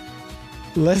hand.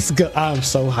 Let's go. I'm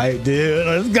so hyped, dude.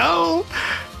 Let's go.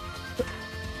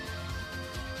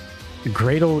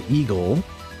 Gradle Eagle.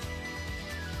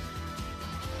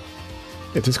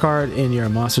 If this card in your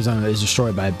monster zone is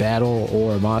destroyed by battle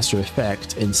or monster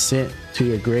effect and sent to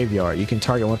your graveyard, you can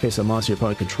target 1 face-up monster your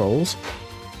opponent controls.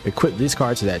 Equip this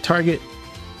card to that target,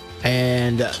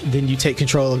 and then you take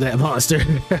control of that monster.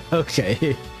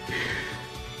 Okay.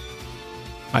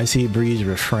 Icy Breeze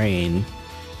Refrain.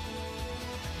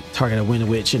 Target a Wind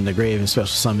Witch in the grave and special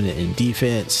summon it in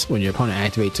defense. When your opponent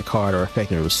activates a card or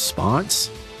effect in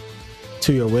response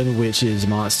to your Wind Witch's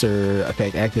monster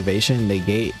effect activation,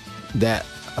 negate that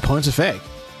opponent's effect.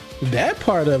 That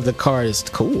part of the card is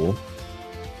cool.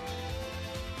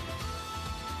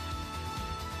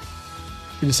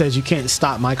 It just says you can't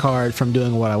stop my card from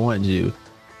doing what I want it to do.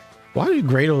 Why do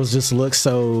Gradles just look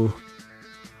so...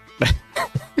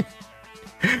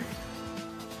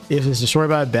 If it's destroyed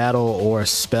by battle or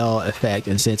spell effect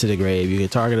and sent to the grave, you can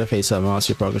target a face-up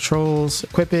monster your opponent controls,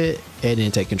 equip it, and then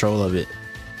take control of it.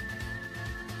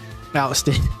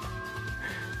 Outstanding.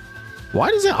 Why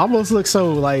does it almost look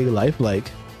so like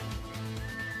lifelike?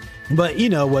 But you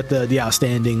know what the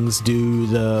outstandings do,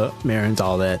 the Marins,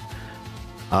 all that.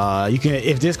 You can,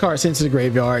 if this card sent to the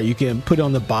graveyard, you can put it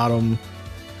on the bottom,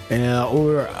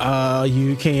 or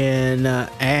you can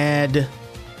add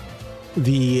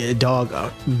the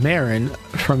dog Marin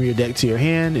from your deck to your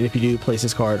hand, and if you do, place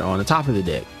this card on the top of the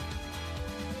deck.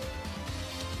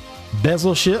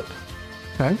 Bezel Ship.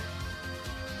 Okay.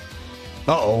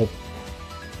 Uh-oh.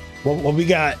 What we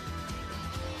got?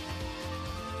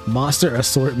 Monster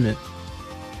Assortment.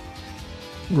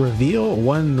 Reveal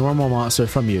one normal monster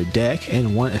from your deck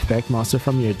and one effect monster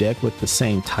from your deck with the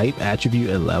same type, attribute,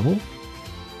 and level.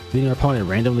 Then your opponent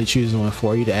randomly chooses one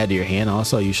for you to add to your hand.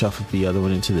 Also, you shuffle the other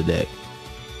one into the deck.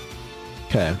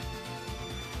 Okay.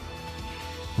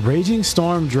 Raging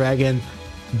Storm Dragon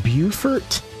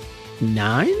Beaufort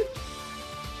 9?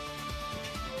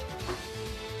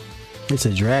 It's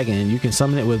a dragon. You can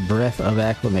summon it with Breath of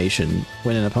Acclamation.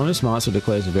 When an opponent's monster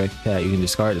declares a direct attack, you can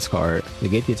discard this card,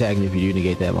 negate the attack, and if you do,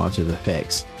 negate that monster's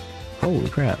effects. Holy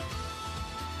crap.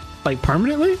 Like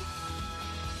permanently?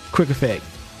 Quick effect.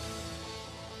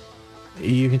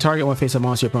 You can target one face-up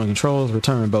monster your opponent controls,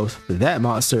 return both that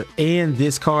monster and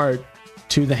this card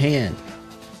to the hand.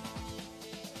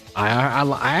 I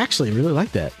actually really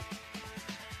like that.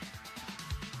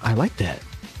 I like that.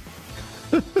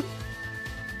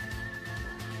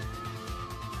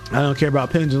 I don't care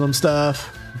about pendulum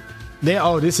stuff.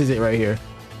 Oh, this is it right here.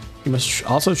 You must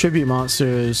also tribute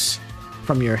monsters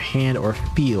from your hand or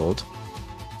field.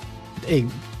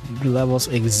 Levels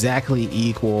exactly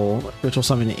equal. Ritual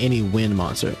summon any wind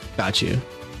monster. Got you.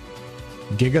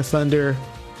 Giga Thunder,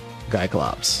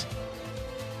 Gyclops.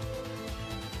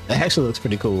 That actually looks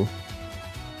pretty cool.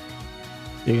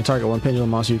 You can target one pendulum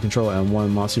monster you control and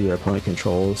one monster your opponent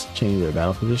controls. Change their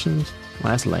battle positions.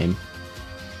 Well, that's lame.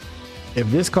 If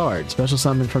this card, special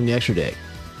summon from the extra deck,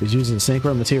 is using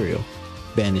synchro material,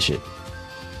 banish it.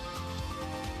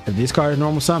 If this card is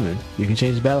normal summon, you can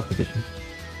change the battle position.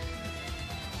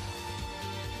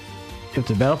 If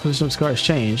the battle position of this card is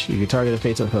changed, you can target a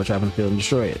face-up spell trap on the field and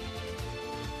destroy it.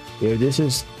 If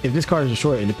this card is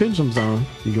destroyed in the pendulum zone,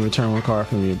 you can return one card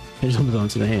from your pendulum zone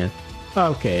to the hand.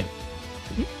 Okay.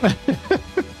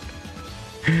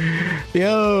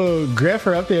 Yo,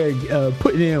 Greffer up there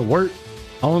putting in work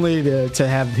only to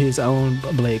have his own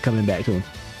blade coming back to him.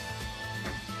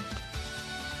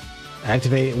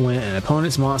 Activate when an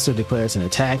opponent's monster declares an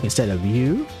attack instead of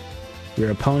you.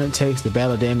 Your opponent takes the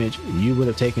battle damage you would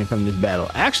have taken from this battle.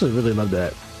 I actually really love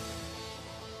that.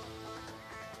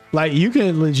 Like, you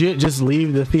can legit just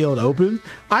leave the field open.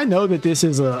 I know that this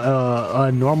is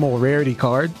a normal rarity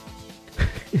card.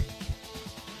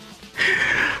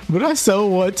 But I so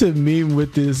want to meme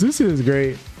with this. This is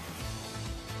great.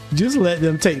 Just let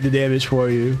them take the damage for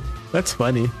you. That's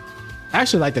funny. I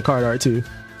actually like the card art too.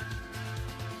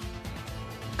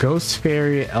 Ghost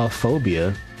Fairy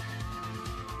Alphobia.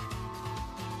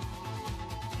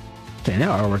 Dang, that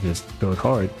artwork is goes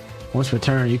hard. Once per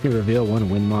turn, you can reveal one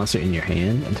wind monster in your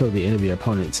hand until the end of your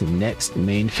opponent's next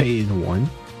main phase 1.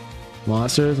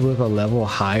 Monsters with a level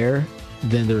higher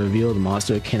than the revealed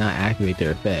monster cannot activate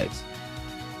their effects.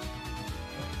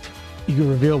 You can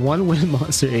reveal one wind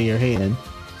monster in your hand,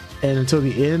 and until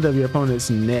the end of your opponent's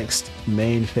next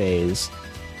main phase,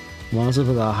 monsters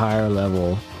with a higher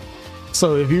level.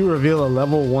 So if you reveal a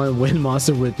level 1 wind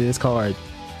monster with this card,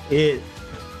 it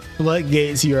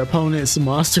floodgates your opponent's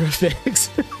monster effects.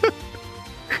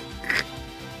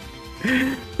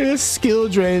 It skill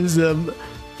drains them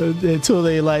until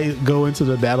they like go into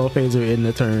the battle phase or in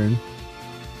the turn.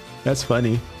 That's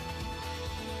funny.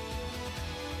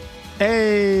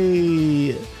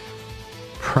 Hey,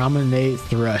 Promenade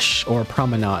Thrush or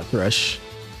Promenade Thrush.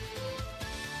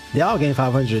 They all gain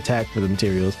 500 attack for the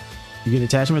materials. You can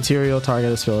attach a material,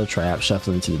 target a spell or trap,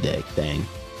 shuffle into the deck. Dang.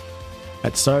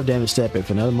 At the start of damage step,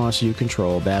 if another monster you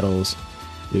control battles,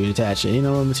 you can attach any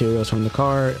number of materials from the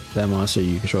card. That monster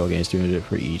you control gains 300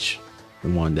 for each the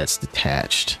one that's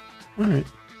detached. Alright.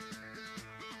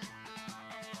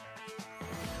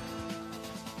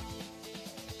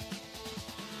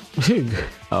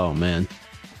 Oh man.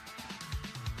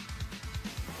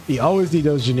 You always need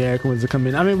those generic ones to come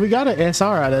in. I mean, we got an SR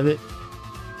out of it.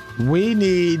 We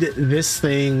need this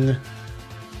thing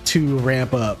to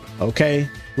ramp up, okay?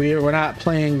 We're not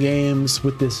playing games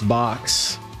with this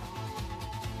box.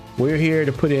 We're here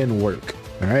to put in work,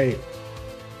 all right?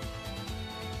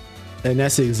 And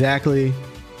that's exactly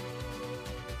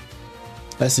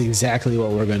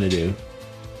what we're gonna do.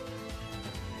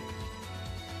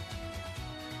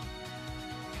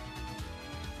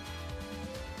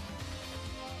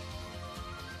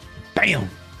 Bam.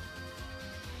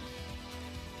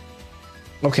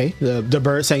 Okay, the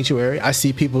bird sanctuary. I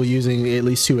see people using at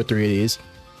least 2 or 3 of these.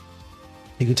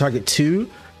 You can target 2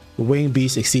 winged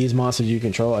beasts exceeds monsters you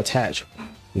control. Attach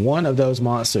one of those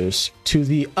monsters to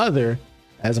the other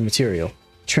as a material.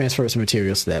 Transfer some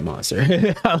materials to that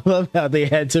monster. I love how they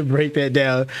had to break that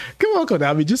down. Come on,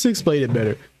 Konami, just explain it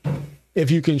better.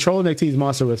 If you control an exceeds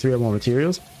monster with 3 or more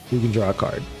materials, you can draw a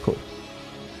card. Cool.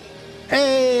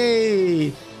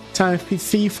 Hey, time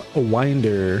thief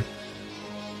winder.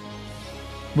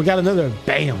 We got another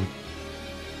bam.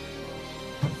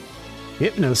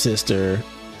 Hypno sister.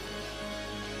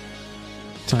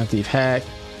 Time thief hack.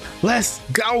 Let's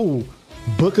go.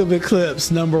 Book of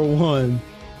Eclipse #1.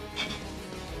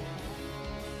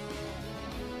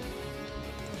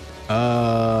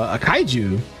 A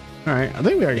kaiju. All right, I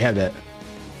think we already have that.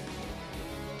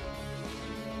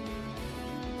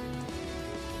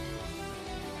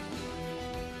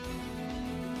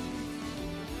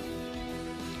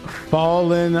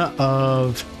 Fallen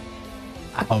of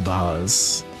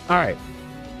Albaz. All right.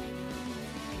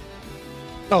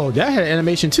 Oh, that had an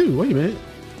animation too. Wait a minute.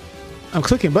 I'm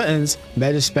clicking buttons.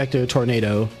 Magic Spectre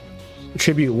Tornado.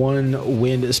 Tribute 1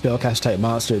 wind spellcaster type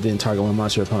monster, then target 1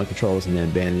 monster opponent controls, and then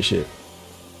banish it.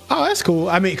 Oh, that's cool.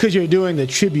 I mean, because you're doing the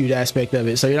tribute aspect of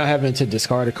it, so you're not having to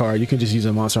discard a card. You can just use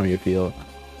a monster on your field.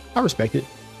 I respect it.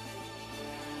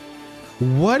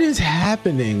 What is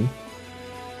happening?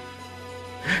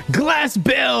 Glass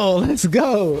Bell, let's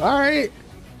go. All right.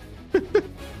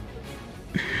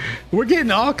 We're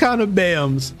getting all kind of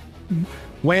bams.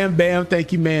 Wham bam,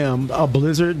 thank you ma'am. A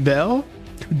Blizzard Bell.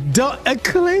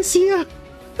 Ecclesia.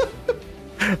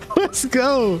 Let's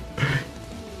go.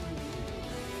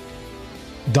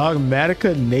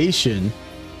 Dogmatica Nation.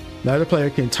 Another player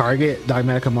can target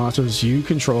Dogmatica monsters you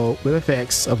control with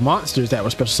effects of monsters that were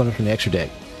special summoned from the extra deck.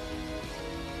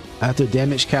 After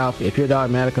damage calc, if your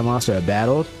Dogmatica monster are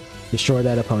battled, destroy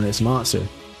that opponent's monster.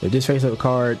 If this face-up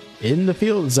card in the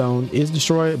field zone is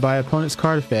destroyed by opponent's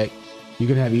card effect, you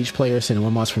can have each player send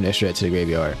 1 monster from the extra deck to the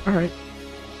graveyard. All right.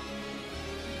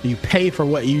 You pay for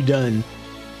what you done.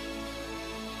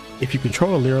 If you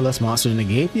control a Lyraless monster,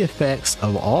 negate the effects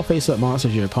of all face-up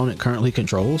monsters your opponent currently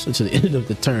controls until the end of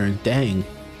the turn. Dang.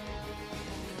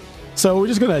 So we're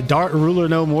just gonna Dart Ruler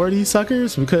no more of these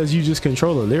suckers because you just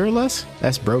control a Lyraless?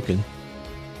 That's broken.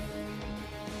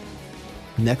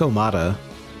 Nekomata.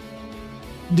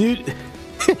 Dude,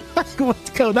 what's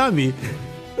Konami?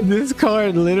 This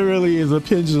card literally is a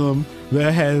pendulum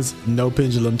that has no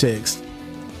pendulum text.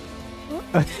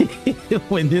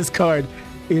 When this card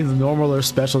is normal or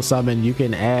special summon, you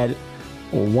can add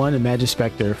 1 Magic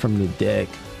Spectre from the deck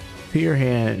to your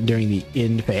hand during the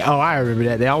end phase. Oh, I remember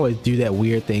that. They always do that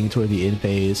weird thing toward the end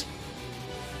phase.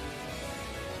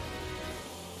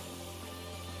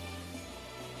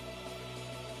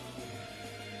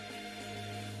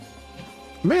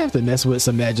 I may have to mess with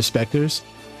some Magic Spectres.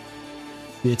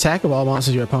 The attack of all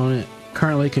monsters your opponent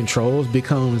currently controls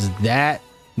becomes that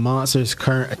monster's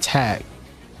current attack.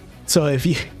 So if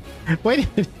you wait a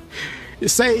minute,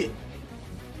 say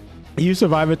you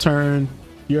survive a turn,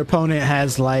 your opponent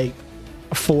has like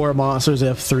 4 monsters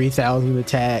of 3,000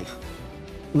 attack.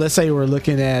 Let's say we're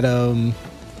looking at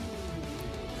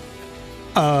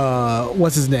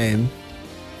what's his name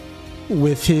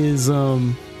with his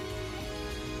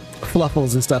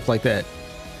fluffles and stuff like that.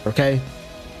 Okay,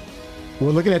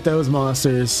 we're looking at those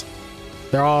monsters.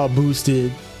 They're all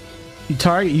boosted. You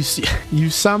target, you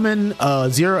summon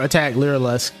 0 attack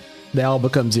Lyraless. They all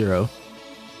become 0.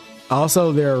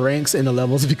 Also, their ranks and the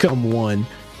levels become 1.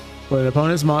 When an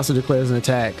opponent's monster declares an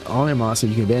attack on a monster,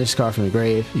 you can banish this card from the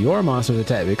grave. Your monster's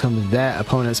attack becomes that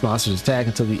opponent's monster's attack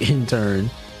until the end turn.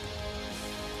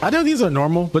 I know these are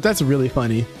normal, but that's really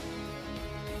funny.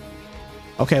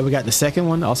 Okay, we got the second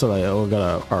one. Also, like, oh, we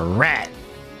got a rat.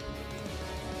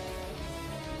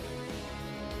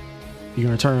 You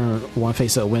can return 1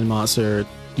 face-up wind monster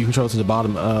you control to the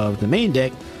bottom of the main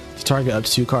deck to target up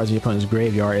to 2 cards in your opponent's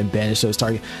graveyard and banish those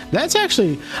targets. That's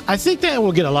actually, I think that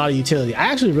will get a lot of utility. I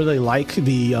actually really like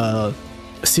the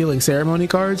Sealing Ceremony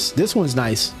cards. This one's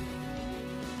nice.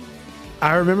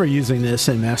 I remember using this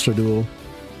in Master Duel,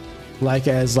 like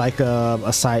as like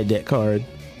a side deck card.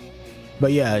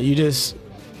 But yeah, you just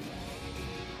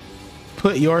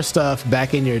put your stuff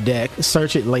back in your deck,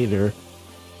 search it later,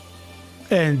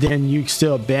 and then you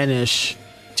still banish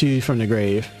 2 from the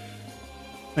grave.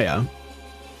 Yeah.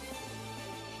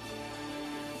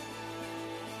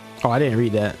 Oh, I didn't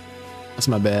read that. That's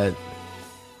my bad.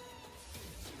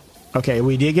 Okay,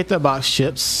 we did get the box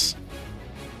chips.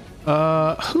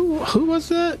 Who was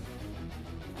that?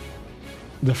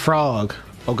 The frog,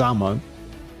 Ogama.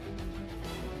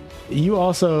 You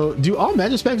also do all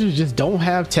magic specters just don't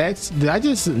have text? Did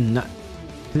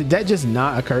that just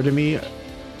not occur to me?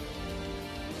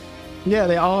 Yeah,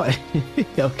 they all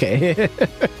okay.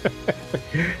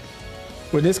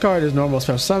 When this card is normal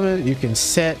special summon, you can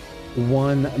set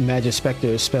 1 magic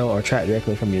specter spell or trap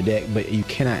directly from your deck, but you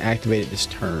cannot activate it this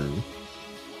turn.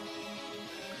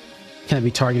 Cannot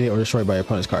be targeted or destroyed by your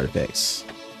opponent's card effects.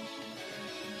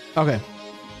 Okay.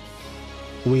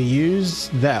 We use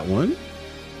that one.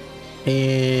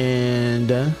 And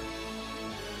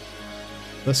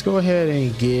let's go ahead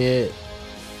and get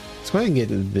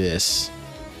this.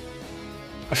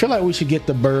 I feel like we should get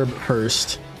the burb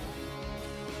first.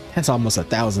 That's almost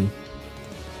 1,000.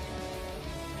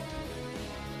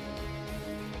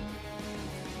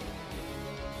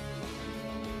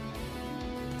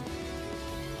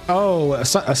 Oh, a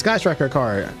Sky Striker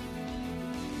card.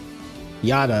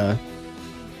 Yada.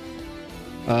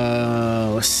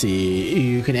 Let's see.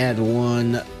 You can add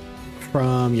 1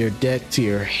 from your deck to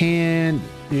your hand.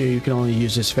 You can only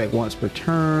use this effect once per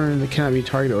turn. It cannot be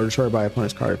targeted or destroyed by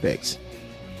opponent's card effects.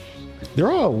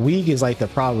 They're all weak is like the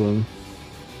problem.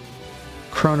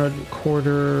 Chrono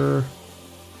Quarter.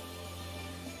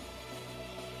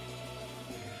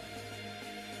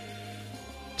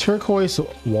 Turquoise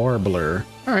Warbler.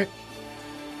 All right.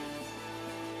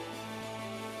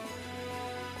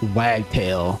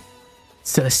 Wagtail.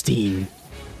 Celestine.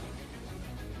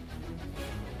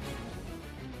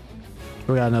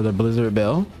 We got another Blizzard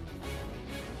Bell.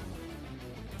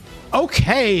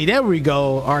 Okay, there we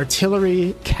go.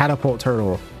 Artillery Catapult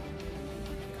Turtle.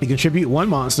 You contribute 1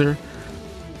 monster,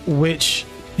 which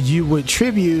you would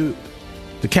tribute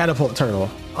the Catapult Turtle.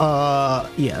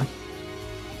 Yeah.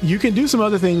 You can do some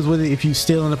other things with it if you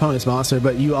steal an opponent's monster,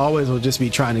 but you always will just be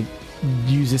trying to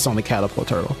use this on the Catapult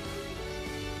Turtle.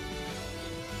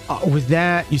 With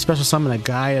that, you special summon a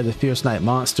Gaia, the Fierce Knight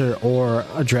monster, or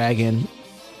a dragon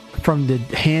from the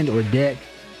hand or deck.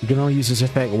 You can only use this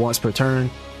effect once per turn.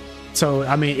 So,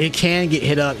 I mean, it can get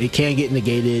hit up, it can get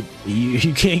negated.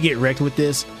 You can't get wrecked with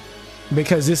this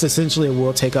because this essentially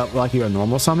will take up like your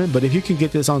normal summon. But if you can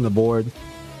get this on the board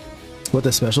with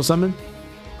a special summon,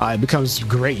 it becomes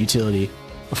great utility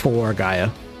for Gaia.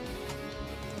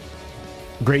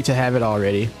 Great to have it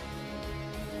already.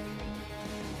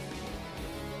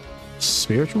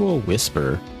 Spiritual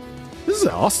Whisper. This is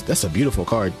awesome. That's a beautiful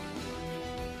card.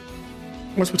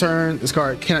 Once per turn, this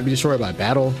card cannot be destroyed by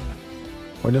battle.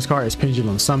 When this card is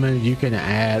pendulum summoned, you can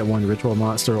add 1 ritual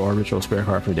monster or ritual spirit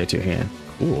card from deck to your hand.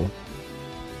 Cool.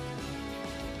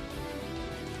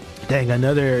 Dang,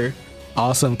 another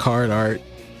awesome card art.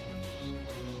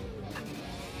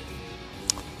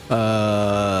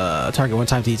 Target 1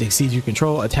 Time Thief exceeds you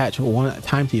control. Attach 1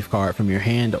 Time Thief card from your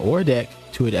hand or deck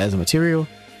to it as a material.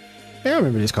 Yeah, I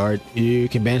remember this card. You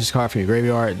can banish this card from your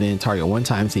graveyard, then target 1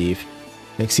 Time Thief.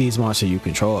 Exceeds monster you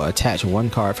control. Attach 1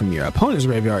 card from your opponent's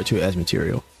graveyard to it as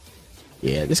material.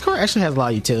 Yeah, this card actually has a lot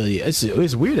of utility. It's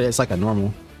weird that it's like a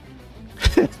normal.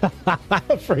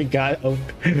 I forgot.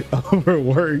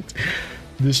 Overworked.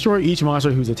 Destroy each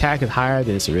monster whose attack is higher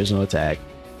than its original attack.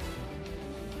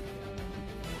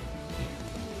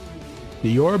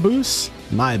 Your boost,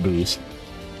 my boost.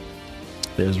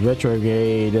 There's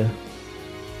retrograde.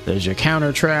 There's your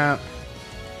counter trap.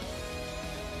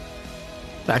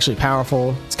 It's actually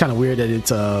powerful. It's kind of weird that it's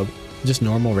just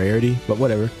normal rarity, but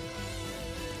whatever.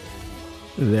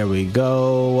 There we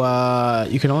go.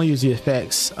 You can only use the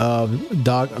effects of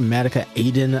Dogmatica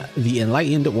Aiden the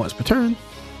Enlightened once per turn.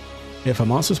 If a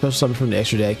monster special summon from the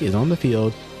extra deck is on the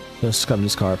field, just summon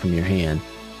this card from your hand.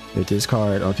 If this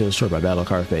card on field is destroyed by battle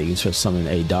card effect, you can special summon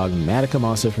a Dogmatica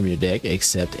monster from your deck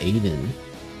except Aiden.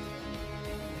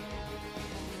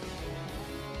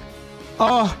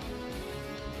 Oh,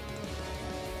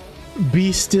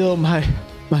 be still my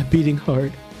beating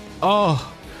heart.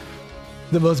 Oh,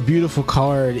 the most beautiful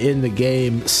card in the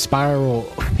game. Spiral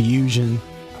Fusion.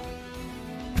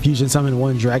 Fusion summon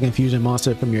 1 Dragon Fusion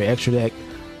monster from your extra deck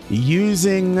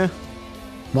using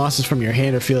monsters from your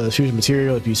hand or field as fusion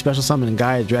material. If you special summon a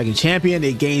Gaia Dragon Champion,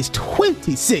 it gains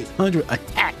 2600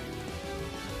 attack.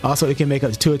 Also, it can make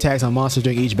up to 2 attacks on monsters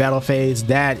during each battle phase.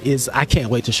 That is, I can't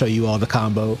wait to show you all the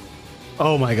combo.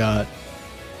 Oh my god.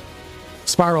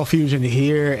 Spiral Fusion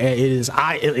here, and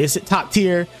it's top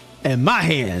tier in my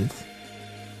hands.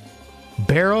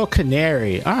 Barrel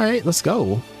Canary. All right, let's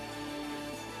go.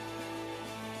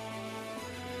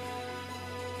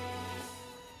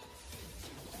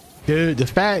 Dude, the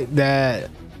fact that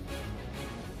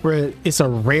it's a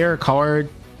rare card,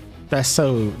 that's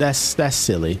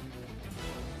silly.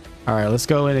 All right, let's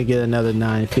go in and get another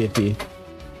 950.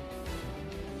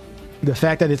 The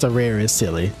fact that it's a rare is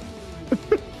silly.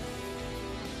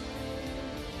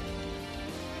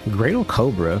 Great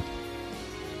Cobra.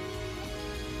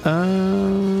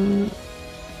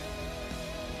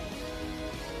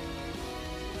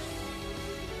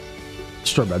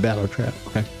 Destroyed by Battle Trap.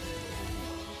 Okay.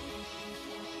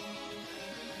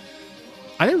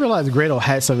 I didn't realize Gradle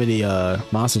had so many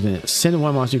monsters in it. Send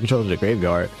 1 monster you control to the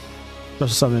graveyard.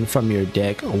 Special summon from your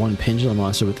deck 1 pendulum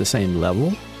monster with the same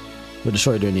level, but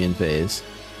destroy during the end phase.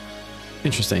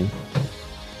 Interesting.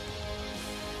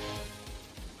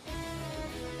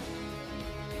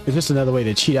 It's just another way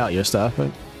to cheat out your stuff.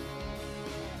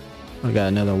 I got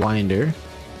another Winder.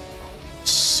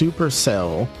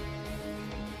 Supercell.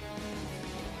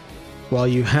 While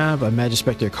you have a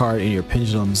Majestic card in your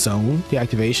Pendulum Zone, the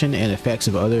activation and effects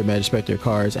of other Majestic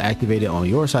cards activated on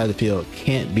your side of the field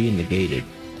can't be negated.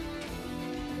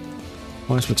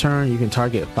 Once per turn, you can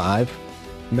target 5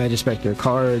 Majestic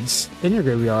cards in your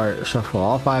graveyard, shuffle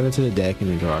all 5 into the deck, and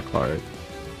then draw a card.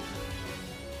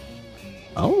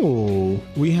 Oh,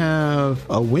 we have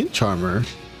a Wind Charmer.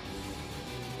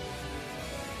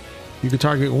 You can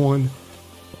target 1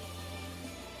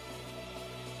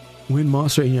 wind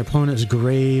monster in your opponent's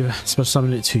grave, special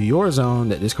summon it to your zone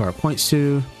that this card points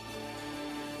to,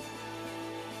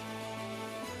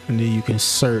 and then you can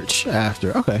search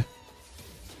after. Okay.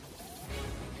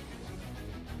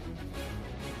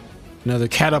 Another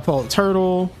Catapult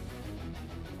Turtle.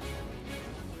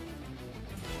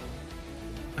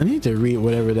 I need to read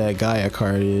whatever that Gaia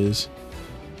card is.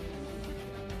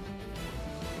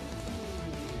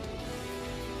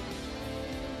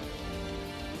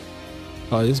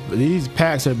 Oh, these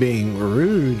packs are being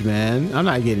rude, man. I'm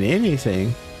not getting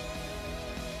anything.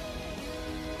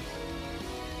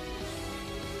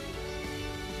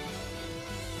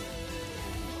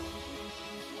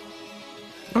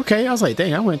 Okay, I was like,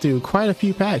 dang, I went through quite a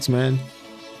few packs, man.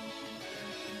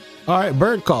 All right,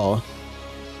 Bird Call.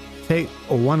 Take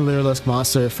 1 Lyrilisk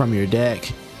monster from your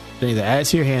deck, then either add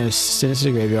to your hand or send it to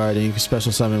the graveyard, and you can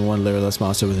special summon 1 Lyrilisk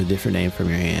monster with a different name from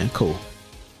your hand. Cool.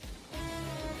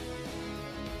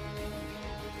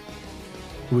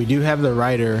 We do have the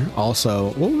Rider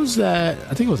also. What was that?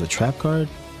 I think it was a trap card.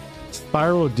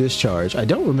 Spiral Discharge. I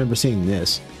don't remember seeing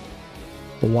this.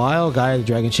 While Gaia the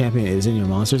Dragon Champion is in your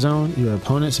monster zone, your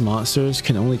opponent's monsters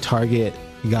can only target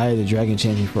Gaia the Dragon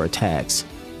Champion for attacks.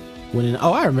 When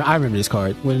I remember this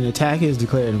card. When an attack is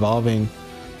declared involving,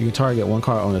 you can target 1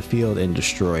 card on the field and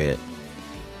destroy it.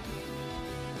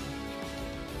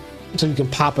 So you can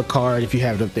pop a card if you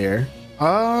have it up there.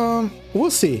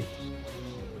 We'll see.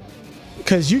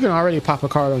 Because you can already pop a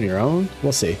card on your own.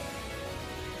 We'll see.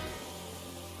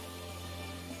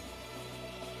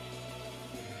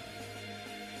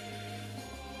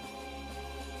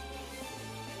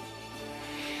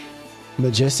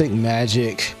 Majestic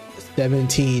Magic,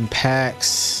 17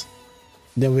 packs.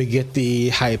 Then we get the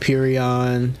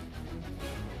Hyperion.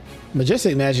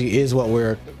 Majestic Magic is what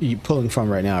we're pulling from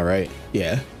right now, right?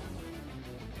 Yeah.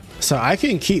 So I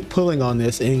can keep pulling on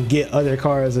this and get other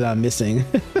cards that I'm missing.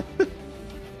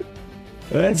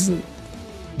 That's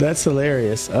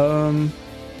hilarious.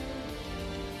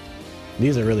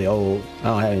 These are really old. I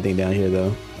don't have anything down here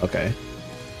though. Okay.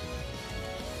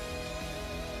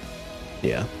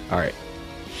 Yeah. All right.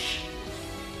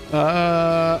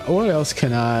 What else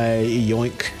can I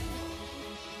yoink?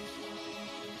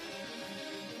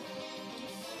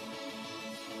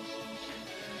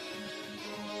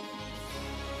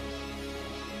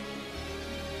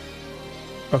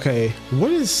 Okay,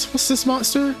 what's this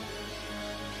monster?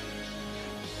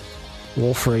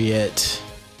 Wolfriet.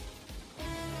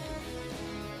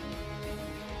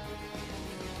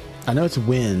 I know it's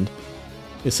wind.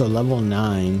 It's a level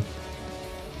 9.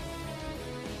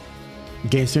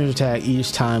 Gain strange attack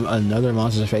each time another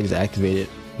monster's effect is activated,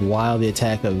 while the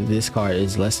attack of this card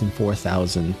is less than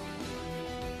 4,000.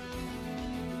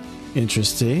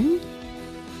 Interesting.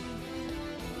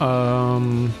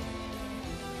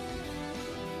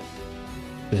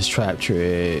 This Trap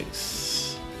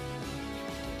Tricks.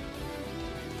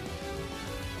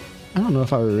 I don't know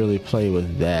if I would really play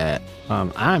with that.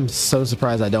 I'm so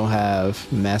surprised I don't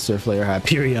have Master Flare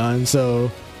Hyperion, so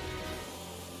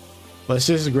let's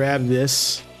just grab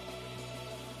this.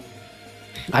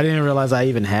 I didn't realize I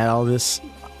even had all this.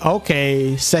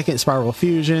 Okay, second Spiral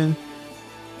Fusion.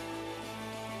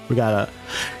 We got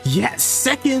a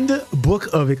second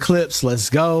Book of Eclipse. Let's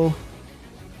go.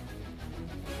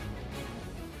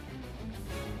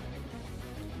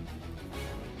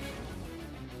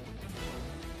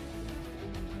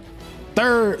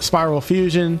 Third Spiral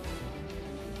Fusion.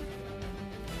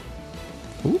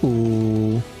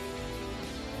 Ooh.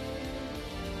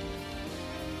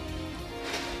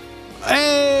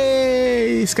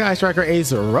 Hey, Sky Striker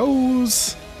Ace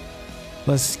Rose.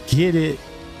 Let's get it.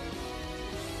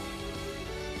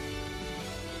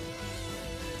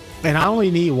 And I only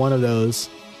need one of those.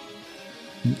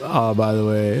 Oh, by the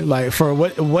way, like for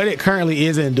what it currently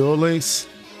is in Duel Links.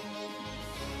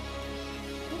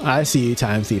 I see you,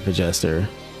 Time Thief Adjuster.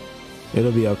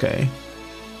 It'll be okay.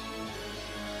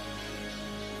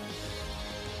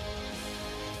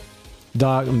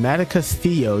 Dogmatica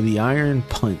Theo, the Iron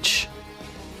Punch.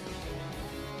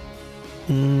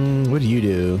 What do you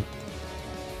do?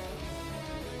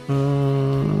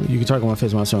 You can target one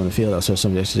face monster on the field. Also,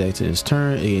 some extra deck to its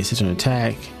turn. It gets its turn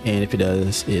attack, and if it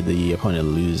does, the opponent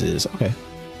loses. Okay.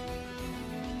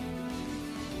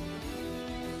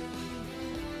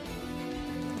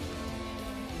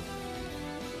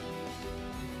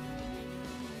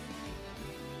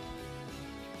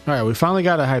 All right, we finally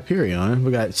got a Hyperion.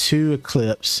 We got 2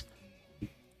 Eclipse.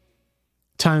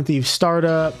 Time Thief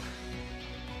Startup.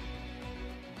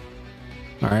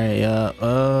 All right,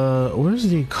 where's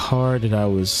the card that I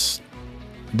was?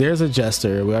 There's a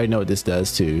Jester. We already know what this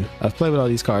does too. I've played with all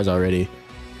these cards already.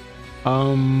 We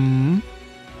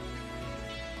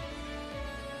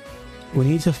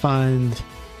need to find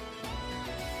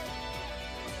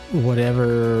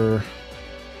whatever.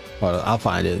 Well, I'll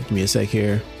find it. Give me a sec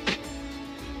here.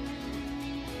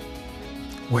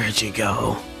 Where'd you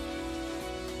go?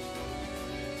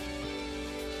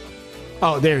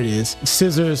 Oh, there it is.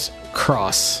 Scissors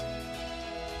Cross.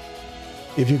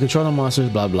 If you control the monsters,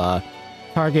 blah blah.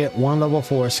 Target 1 level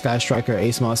 4 Sky Striker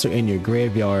Ace monster in your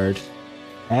graveyard.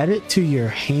 Add it to your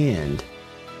hand.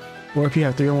 Or if you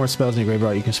have 3 or more spells in your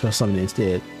graveyard, you can spell summon it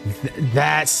instead.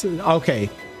 That's okay.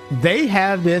 They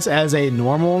have this as a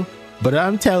normal, but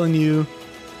I'm telling you,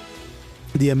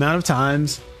 the amount of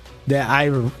times that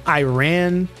I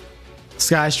ran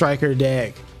Sky Striker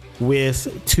deck with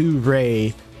 2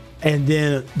 Ray, and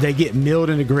then they get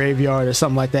milled in the graveyard or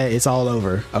something like that, it's all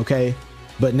over. Okay,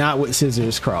 but not with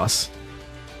Scissors Cross.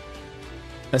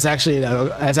 That's actually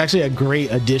a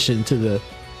great addition to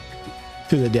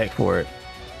the deck for it.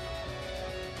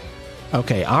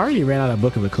 Okay, I already ran out of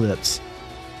Book of Eclipse.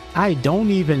 I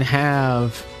don't even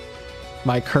have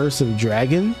my Curse of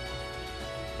Dragon,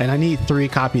 and I need 3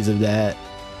 copies of that.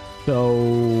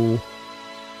 So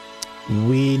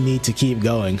we need to keep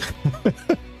going.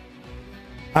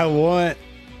 I want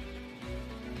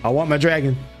my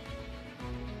dragon.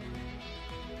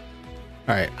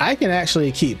 All right, I can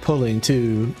actually keep pulling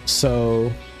too.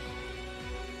 So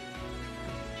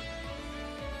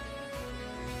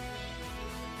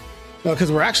no,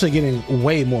 because we're actually getting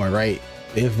way more, right?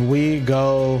 If we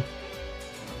go,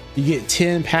 you get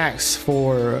 10 packs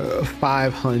for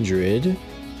 500.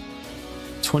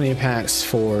 20 packs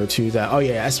for 2,000. Oh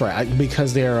yeah, that's right.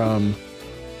 Because they're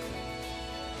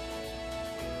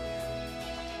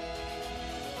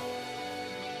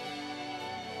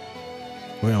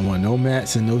we don't want no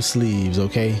mats and no sleeves,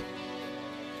 okay?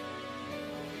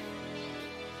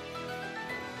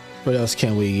 What else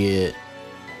can we get?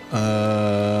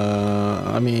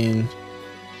 I mean,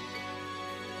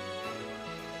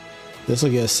 this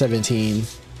will get us 17,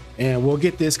 and we'll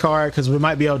get this card because we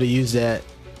might be able to use that.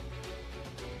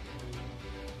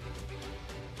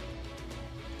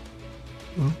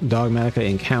 Dogmatica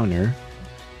Encounter.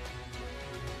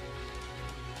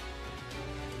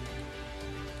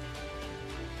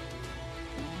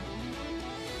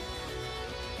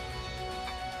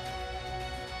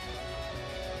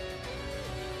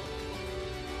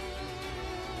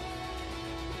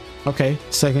 Okay,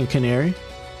 second Canary.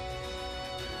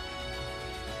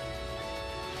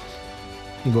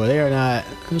 Boy, they are not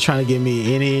trying to give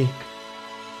me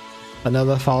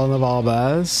another Fallen of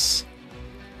Albaz.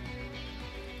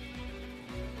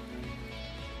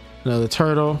 Another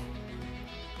turtle.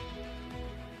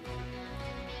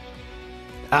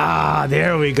 Ah,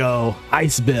 there we go.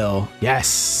 Ice Bill.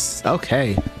 Yes.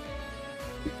 Okay.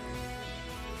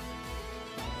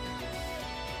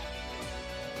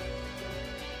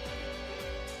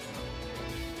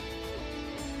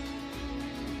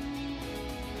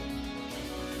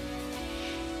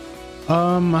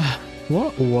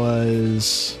 What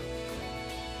was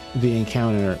the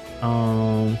encounter?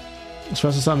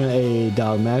 Special summon a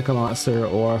dogmatic monster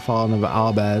or Fallen of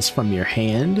Albaz from your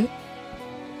hand,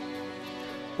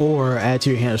 or add to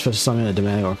your hand a special summon a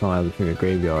dogmatic or Fallen from your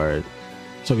graveyard.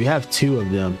 So we have 2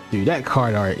 of them. Dude, that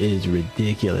card art is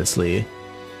ridiculously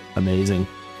amazing.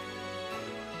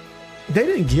 They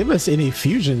didn't give us any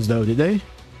fusions though, did they?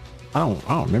 I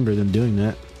don't remember them doing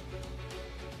that.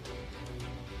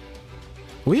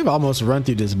 We have almost run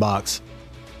through this box.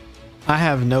 I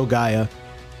have no Gaia.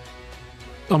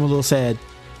 I'm a little sad.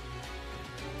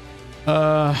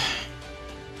 We're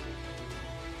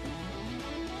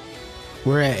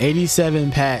at 87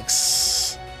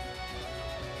 packs.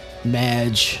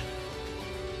 Madge.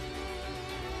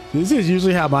 This is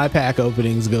usually how my pack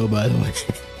openings go, by the way.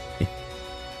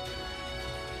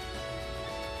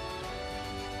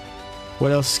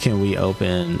 What else can we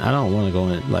open? I don't want to go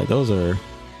in like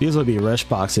these would be rush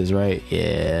boxes, right?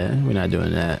 Yeah, we're not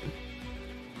doing that.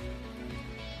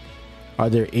 Are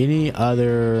there any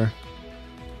other?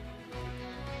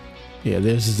 Yeah,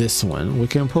 there's this one. We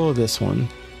can pull this one.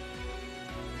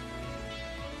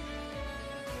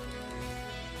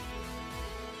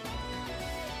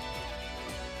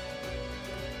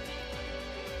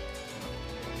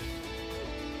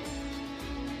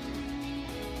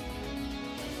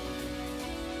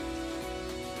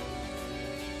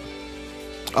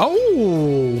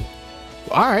 Oh,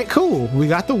 all right, cool. We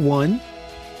got the 1.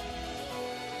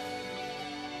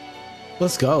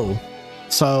 Let's go.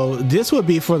 So this would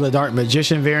be for the Dark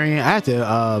Magician variant. I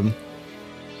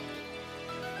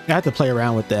have to play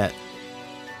around with that.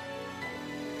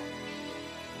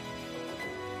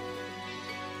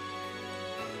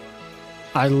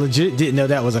 I legit didn't know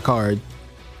that was a card.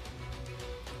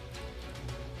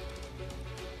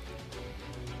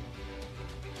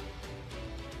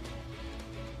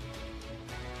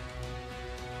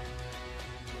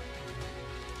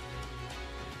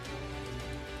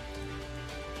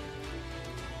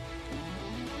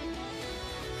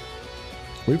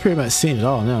 We pretty much seen it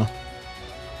all now.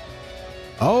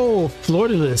 Oh,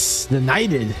 Floridalist, the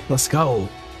Knighted. Let's go.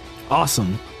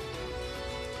 Awesome.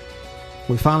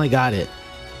 We finally got it.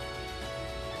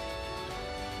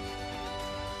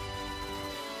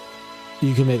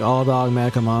 You can make all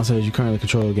dogmatic monsters you currently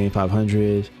control gain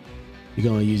 500. You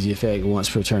can only use the effect once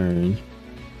per turn.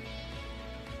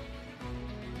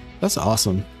 That's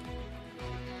awesome.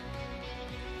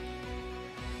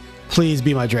 Please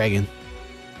be my dragon.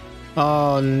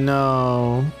 Oh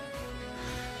no.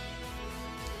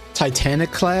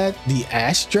 Titanic clad, the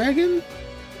Ash Dragon?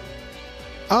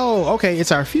 Oh, okay,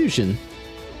 it's our fusion.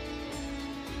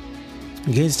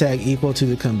 Gains tag equal to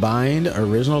the combined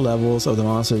original levels of the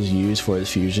monsters used for its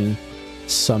fusion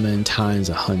summon times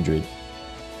 100.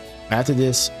 After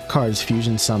this card's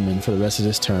fusion summon for the rest of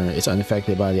this turn, it's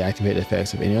unaffected by the activated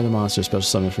effects of any other monster special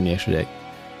summon from the extra deck.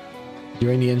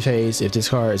 During the end phase, if this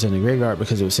card is in the graveyard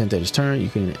because it was sent at its turn, you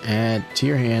can add to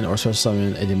your hand or special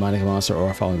summon a demonic monster or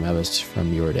a fallen Mavis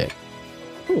from your deck.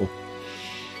 Cool.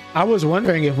 I was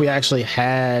wondering if we actually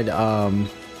had one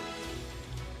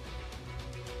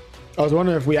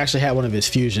of his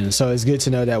fusions, so it's good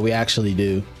to know that we actually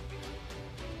do.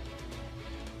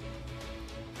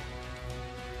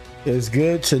 It's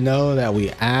good to know that we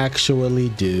actually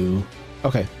do.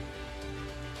 Okay.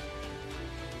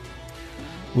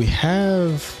 We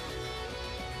have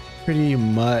pretty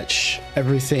much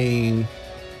everything.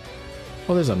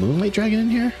 Oh, there's a Moonlight Dragon in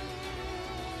here.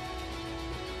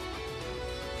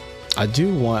 I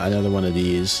do want another one of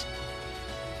these.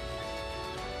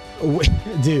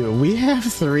 Dude, we have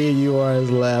 3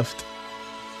 URs left.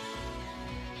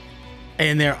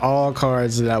 And they're all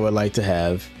cards that I would like to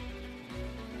have.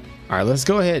 All right, let's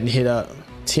go ahead and hit up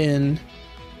 10.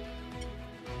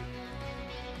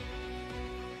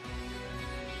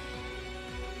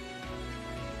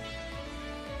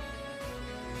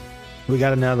 We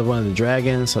got another one of the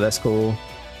dragons, so that's cool.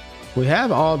 We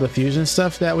have all the fusion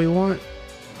stuff that we want.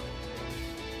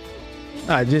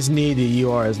 I just need the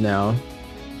URs now.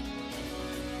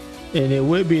 And it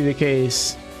would be the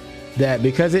case that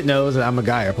because it knows that I'm a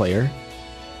Gaia player,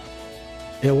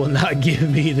 it will not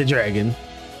give me the dragon.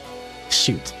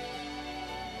 Shoot.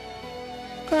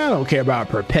 I don't care about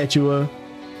Perpetua.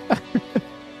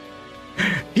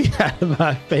 Get out of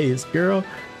my face, girl.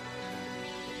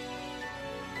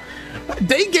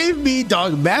 They gave me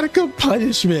Dogmatica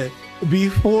Punishment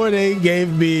before they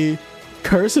gave me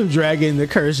Curse of Dragon, the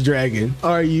Cursed Dragon.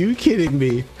 Are you kidding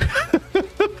me?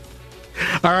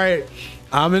 All right,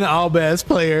 I'm an Albaz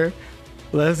player.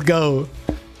 Let's go.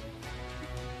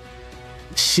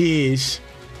 Sheesh.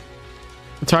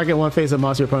 Target one face of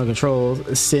monster your opponent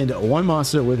controls. Send one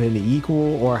monster with an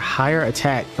equal or higher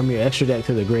attack from your extra deck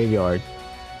to the graveyard.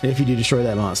 And if you do, destroy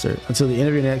that monster. Until the end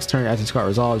of your next turn after this card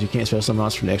resolves, you can't special summon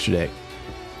monster from the extra deck.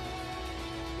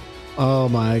 Oh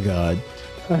my god.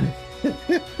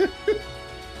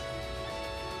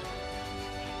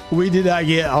 We did not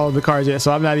get all of the cards yet,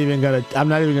 so I'm not even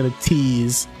gonna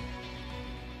tease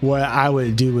what I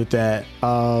would do with that.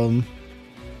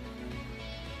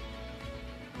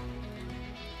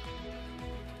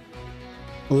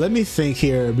 Let me think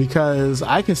here, because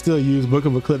I can still use Book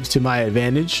of Eclipse to my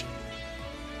advantage.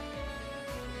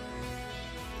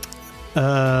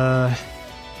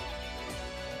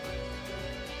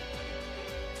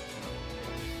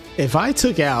 If I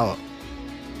took out,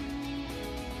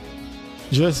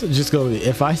 just go with it.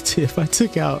 If I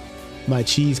took out my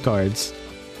cheese cards,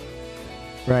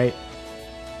 right,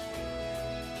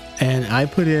 and I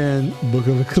put in Book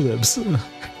of Eclipse.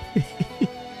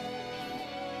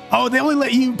 Oh, they only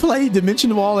let you play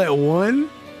Dimension Wall at 1?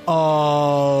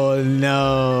 Oh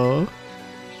no.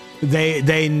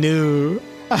 They knew.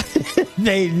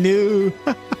 They knew.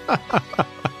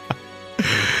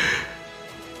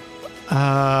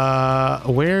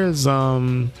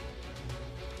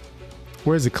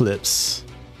 Where's Eclipse?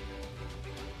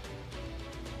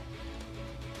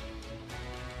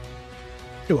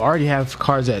 You already have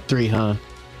cards at 3, huh?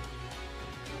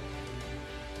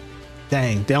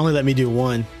 Dang, they only let me do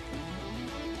 1.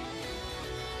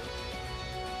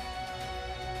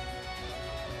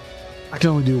 I can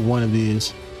only do 1 of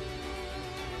these.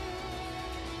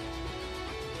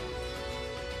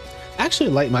 I actually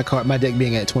like my deck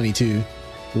being at 22.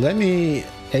 Let me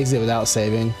exit without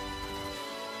saving.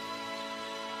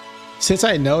 Since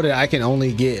I know that I can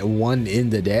only get 1 in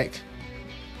the deck,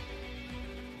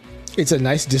 it's a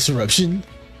nice disruption.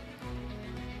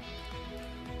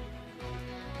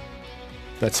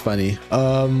 That's funny.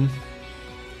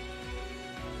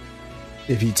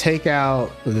 If you take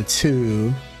out the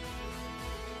 2,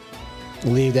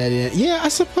 leave that in. Yeah, I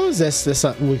suppose that's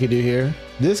something we could do here.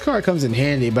 This card comes in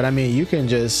handy, but I mean, you can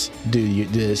just do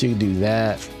this. You can do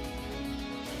that.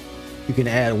 You can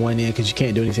add 1 in because you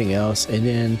can't do anything else, and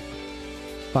then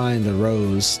find the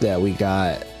rows that we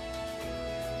got.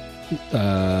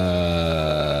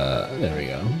 There we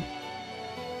go.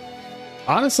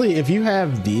 Honestly, if you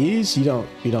have these, you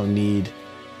don't need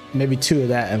maybe 2 of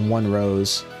that and 1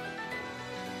 rose.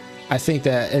 I think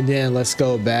that, and then let's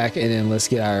go back and then let's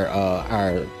get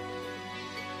our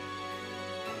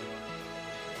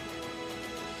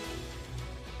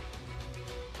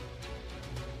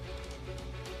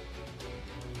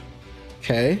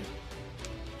okay.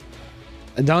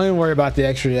 Don't even worry about the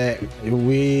extra deck.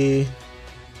 We're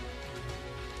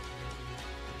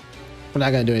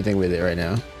not gonna do anything with it right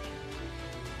now.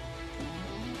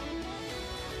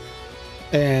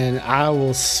 And I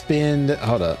will spend,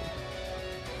 hold up.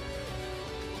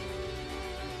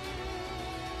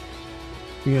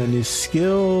 We got new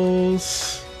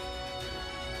skills.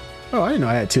 Oh, I didn't know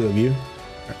I had 2 of you.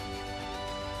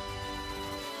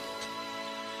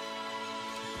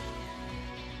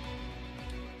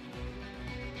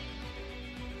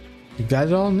 You got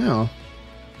it all now.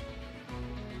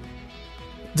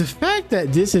 The fact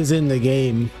that this is in the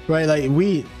game, right? Like,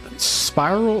 we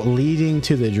spiral leading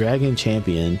to the Dragon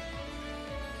Champion.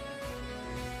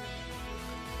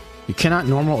 You cannot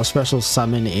normal or special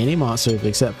summon any monsters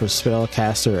except for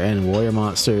spellcaster and warrior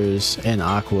monsters and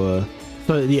aqua.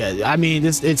 But yeah, I mean,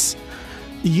 it's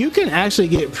you can actually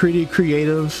get pretty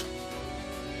creative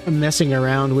messing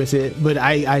around with it, but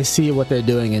I see what they're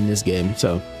doing in this game.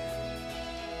 So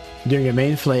during your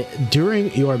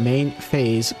main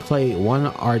phase, play 1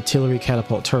 artillery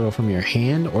catapult turtle from your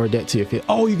hand or deck to your field.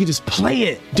 Oh, you can just play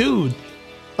it, dude.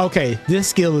 Okay, this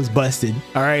skill is busted.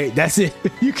 All right, that's it.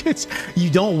 You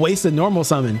don't waste a normal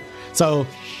summon. So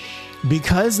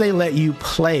because they let you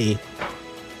play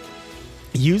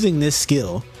using this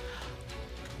skill,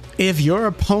 if your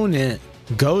opponent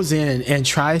goes in and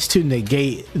tries to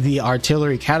negate the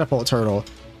artillery catapult turtle,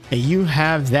 and you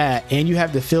have that and you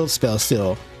have the field spell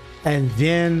still, and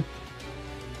then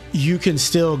you can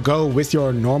still go with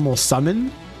your normal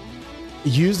summon,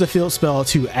 use the field spell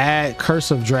to add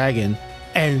Curse of Dragon,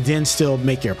 and then still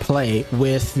make your play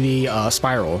with the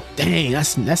spiral. Dang,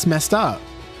 that's messed up.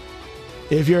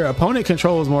 If your opponent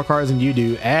controls more cards than you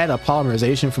do, add a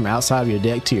polymerization from outside of your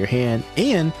deck to your hand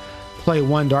and play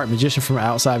 1 Dark Magician from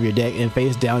outside of your deck and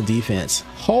face down defense.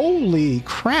 Holy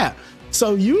crap.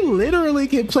 So you literally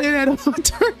can play that on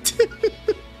turn 2.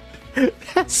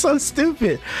 That's so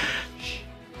stupid.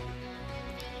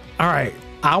 All right,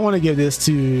 I want to give this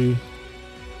to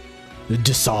the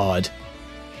Desaad.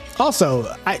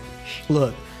 Also,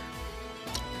 look,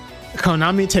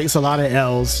 Konami takes a lot of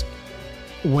L's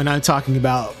when I'm talking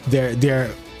about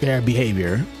their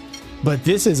behavior, but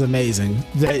this is amazing.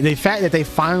 The fact that they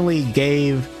finally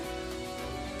gave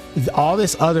all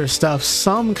this other stuff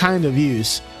some kind of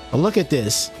use. Look at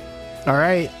this. All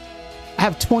right, I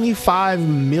have 25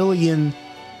 million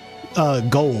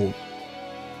gold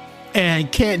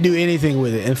and can't do anything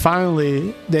with it, and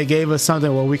finally they gave us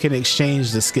something where we can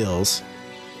exchange the skills.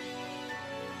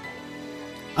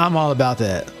 I'm all about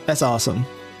that. That's awesome.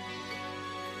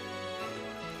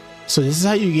 So this is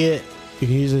how you can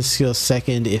use this skill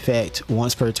second effect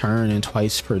once per turn and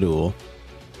twice per duel.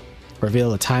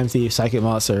 Reveal a Time Thief Psychic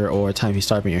monster or Time Thief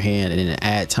start from your hand, and then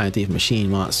add Time Thief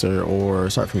Machine monster or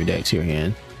start from your deck to your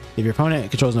hand. If your opponent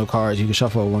controls no cards, you can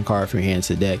shuffle one card from your hand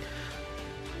to the deck.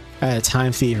 Add a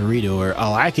Time Thief Redoer.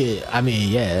 Oh, I mean,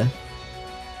 yeah.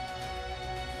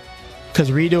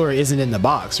 Because Redoer isn't in the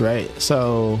box, right?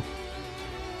 So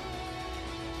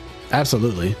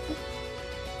absolutely.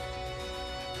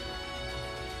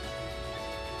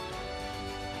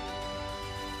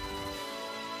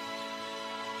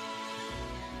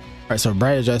 All right, so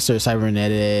Bright Adjuster,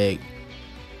 Cybernetic.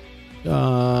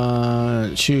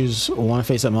 Choose one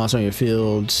face-up monster on your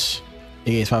field.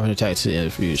 It gains 500 attacks to the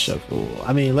end for you to shuffle.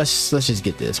 I mean, let's just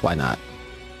get this. Why not?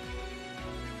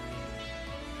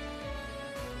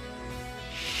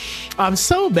 I'm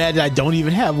so bad that I don't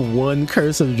even have one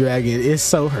Curse of Dragon. It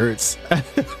so hurts.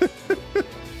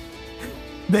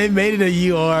 They made it a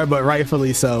UR, but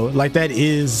rightfully so. Like that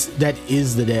is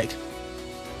the deck.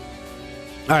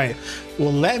 All right.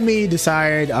 Well, let me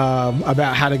decide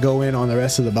about how to go in on the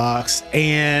rest of the box,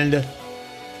 and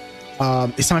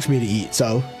it's time for me to eat.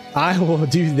 So I will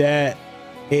do that,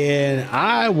 and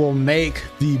I will make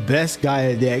the best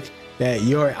Gaia deck that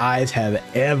your eyes have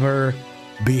ever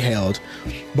beheld.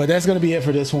 But that's going to be it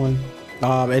for this one,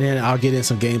 and then I'll get in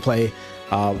some gameplay.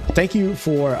 Thank you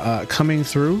for coming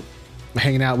through,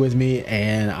 hanging out with me,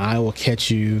 and I will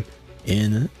catch you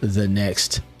in the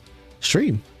next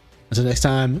stream. Until next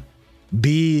time,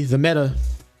 be the meta.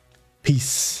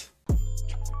 Peace.